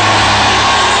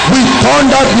 We turn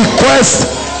that request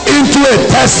into a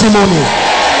testimony.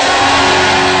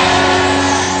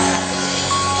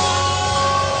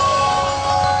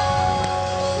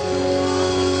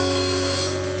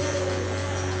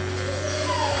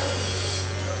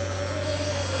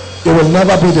 It will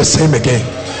never be the same again.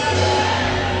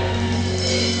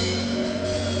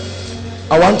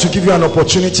 I want to give you an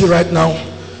opportunity right now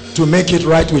to make it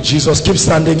right with Jesus. Keep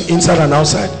standing inside and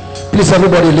outside. Please,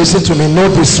 everybody, listen to me. No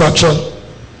distraction.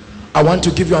 I want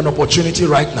to give you an opportunity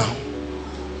right now.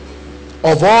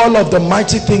 Of all of the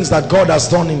mighty things that God has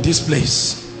done in this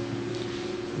place,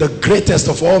 the greatest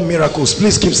of all miracles,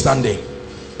 please keep standing,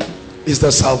 is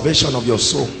the salvation of your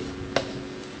soul.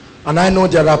 And I know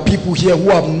there are people here who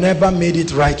have never made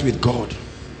it right with God.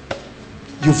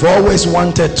 You've always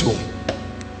wanted to,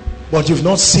 but you've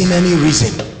not seen any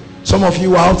reason. Some of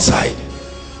you outside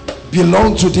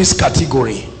belong to this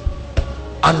category,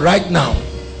 and right now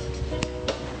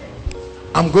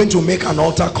I'm going to make an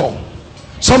altar call.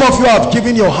 Some of you have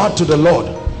given your heart to the Lord,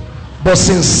 but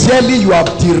sincerely you have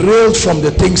derailed from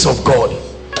the things of God.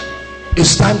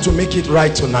 It's time to make it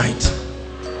right tonight.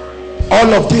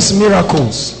 All of these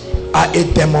miracles are a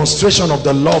demonstration of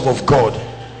the love of God,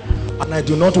 and I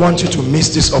do not want you to miss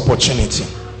this opportunity.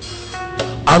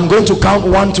 I'm going to count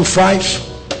 1 to 5.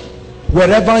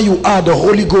 Wherever you are, the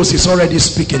Holy Ghost is already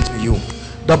speaking to you.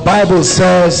 The Bible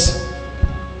says,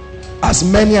 as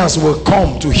many as will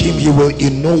come to him, he will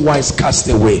in no wise cast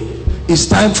away. It's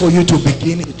time for you to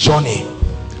begin a journey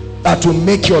that will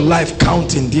make your life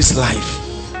count in this life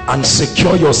and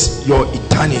secure your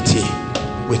eternity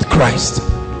with Christ.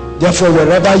 Therefore,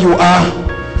 wherever you are,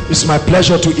 it's my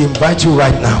pleasure to invite you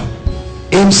right now,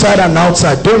 inside and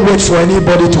outside. Don't wait for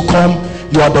anybody to come.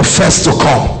 You are the first to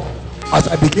come. As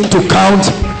I begin to count,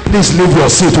 please leave your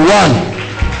seat. 1,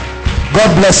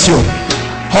 God bless you.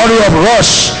 Hurry up,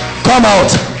 rush, come out,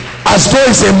 as though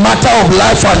it's a matter of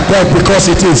life and death, because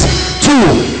it is. 2,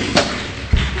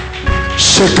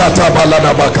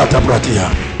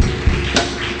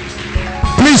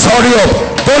 please hurry up.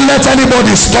 Don't let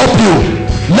anybody stop you.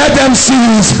 Let them see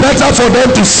you. It's better for them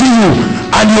to see you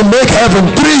and you make heaven.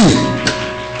 3,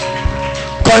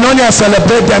 Koinonia,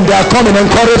 celebrate them. They are coming.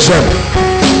 Encourage them.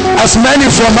 As many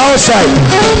from outside.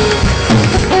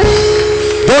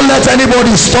 Don't let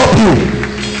anybody stop you.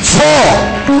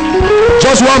 4,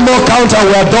 just one more count and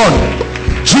we are done.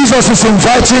 Jesus is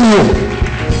inviting you.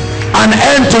 An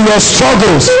end to your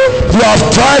struggles. You have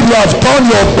tried, you have done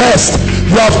your best,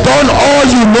 you have done all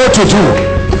you know to do.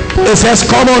 It says,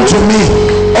 come unto me,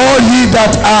 all ye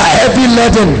that are heavy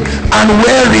laden and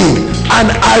weary,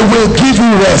 and I will give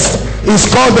you rest. It's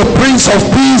called the Prince of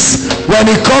Peace. When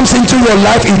he comes into your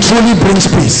life, he truly brings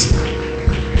peace.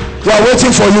 We are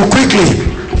waiting for you. Quickly,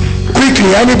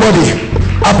 anybody,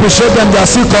 appreciate them. They are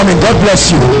still coming. God bless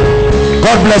you.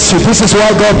 God bless you. This is why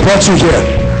God brought you here.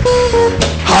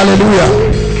 Hallelujah.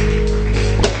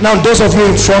 Now, those of you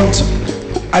in front,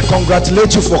 I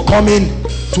congratulate you for coming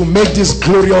to make this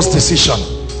glorious decision.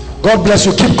 God bless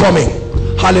you. Keep coming.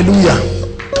 Hallelujah.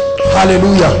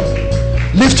 Hallelujah.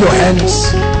 Lift your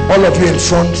hands, all of you in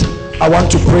front. I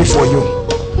want to pray for you.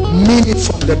 Mean it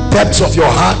from the depths of your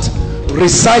heart.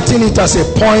 Reciting it as a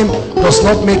poem does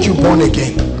not make you born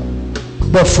again,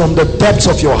 but from the depths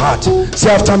of your heart. Say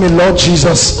after me, Lord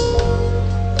Jesus,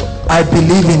 I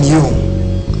believe in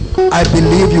you. I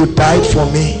believe you died for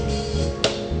me.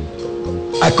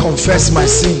 I confess my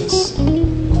sins.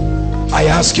 I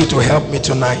ask you to help me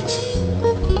tonight.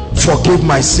 Forgive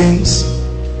my sins.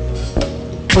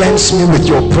 Cleanse me with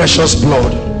your precious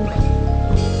blood.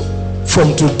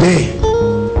 From today,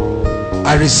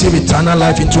 I receive eternal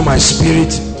life into my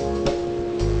spirit.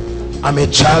 I'm a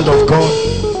child of God.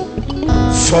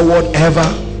 Forward ever,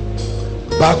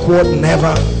 backward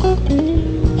never.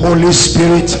 Holy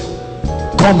Spirit,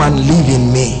 come and live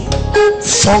in me.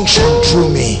 Function through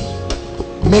me.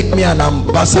 Make me an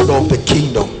ambassador of the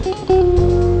kingdom.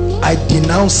 I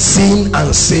denounce sin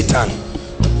and Satan.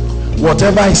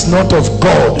 Whatever is not of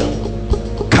God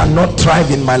cannot thrive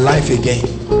in my life again.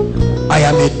 I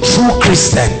am a true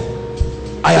Christian.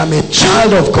 I am a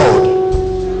child of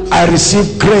God. I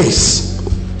receive grace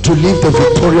to live the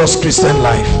victorious Christian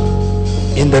life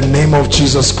in the name of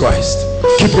Jesus Christ.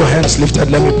 Keep your hands lifted.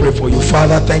 Let me pray for you.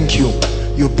 Father, thank you.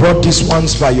 You brought these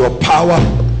ones by your power.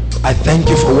 I thank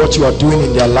you for what you are doing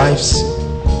in their lives.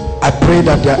 I pray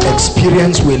that their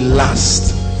experience will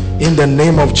last in the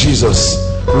name of Jesus.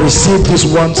 Receive these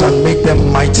ones and make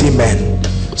them mighty men.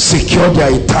 Secure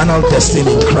their eternal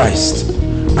destiny in Christ.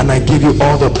 And I give you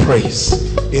all the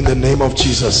praise in the name of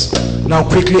Jesus. Now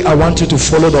quickly, I want you to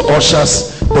follow the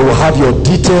ushers. They will have your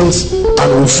details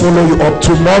and will follow you up.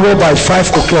 Tomorrow by 5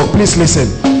 o'clock, please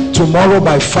listen. Tomorrow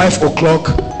by 5 o'clock,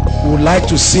 we would like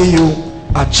to see you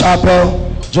at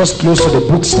chapel, just close to the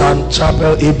book stand,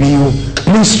 chapel ABU.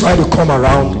 Please try to come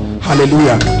around.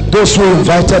 Hallelujah. Those who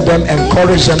invited them,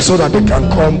 encourage them so that they can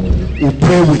come. We'll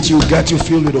pray with you, get you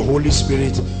filled with the Holy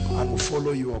Spirit, and we'll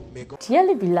follow you up. May God...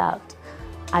 Dearly beloved,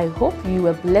 I hope you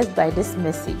were blessed by this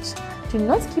message. Do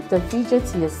not keep the video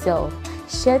to yourself.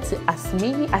 Share to as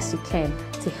many as you can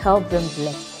to help them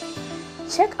bless.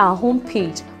 Check our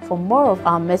homepage for more of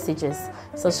our messages.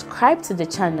 Subscribe to the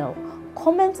channel,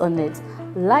 comment on it,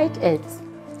 like it.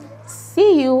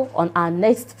 See you on our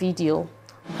next video.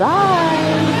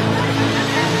 Bye.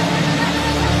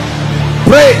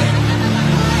 Pray,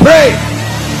 pray,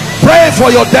 pray for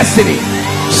your destiny.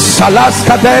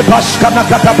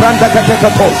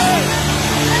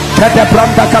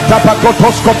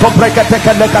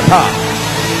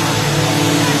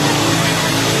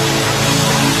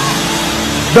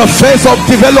 The phase of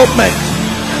development.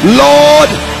 Lord,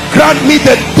 grant me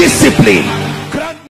the discipline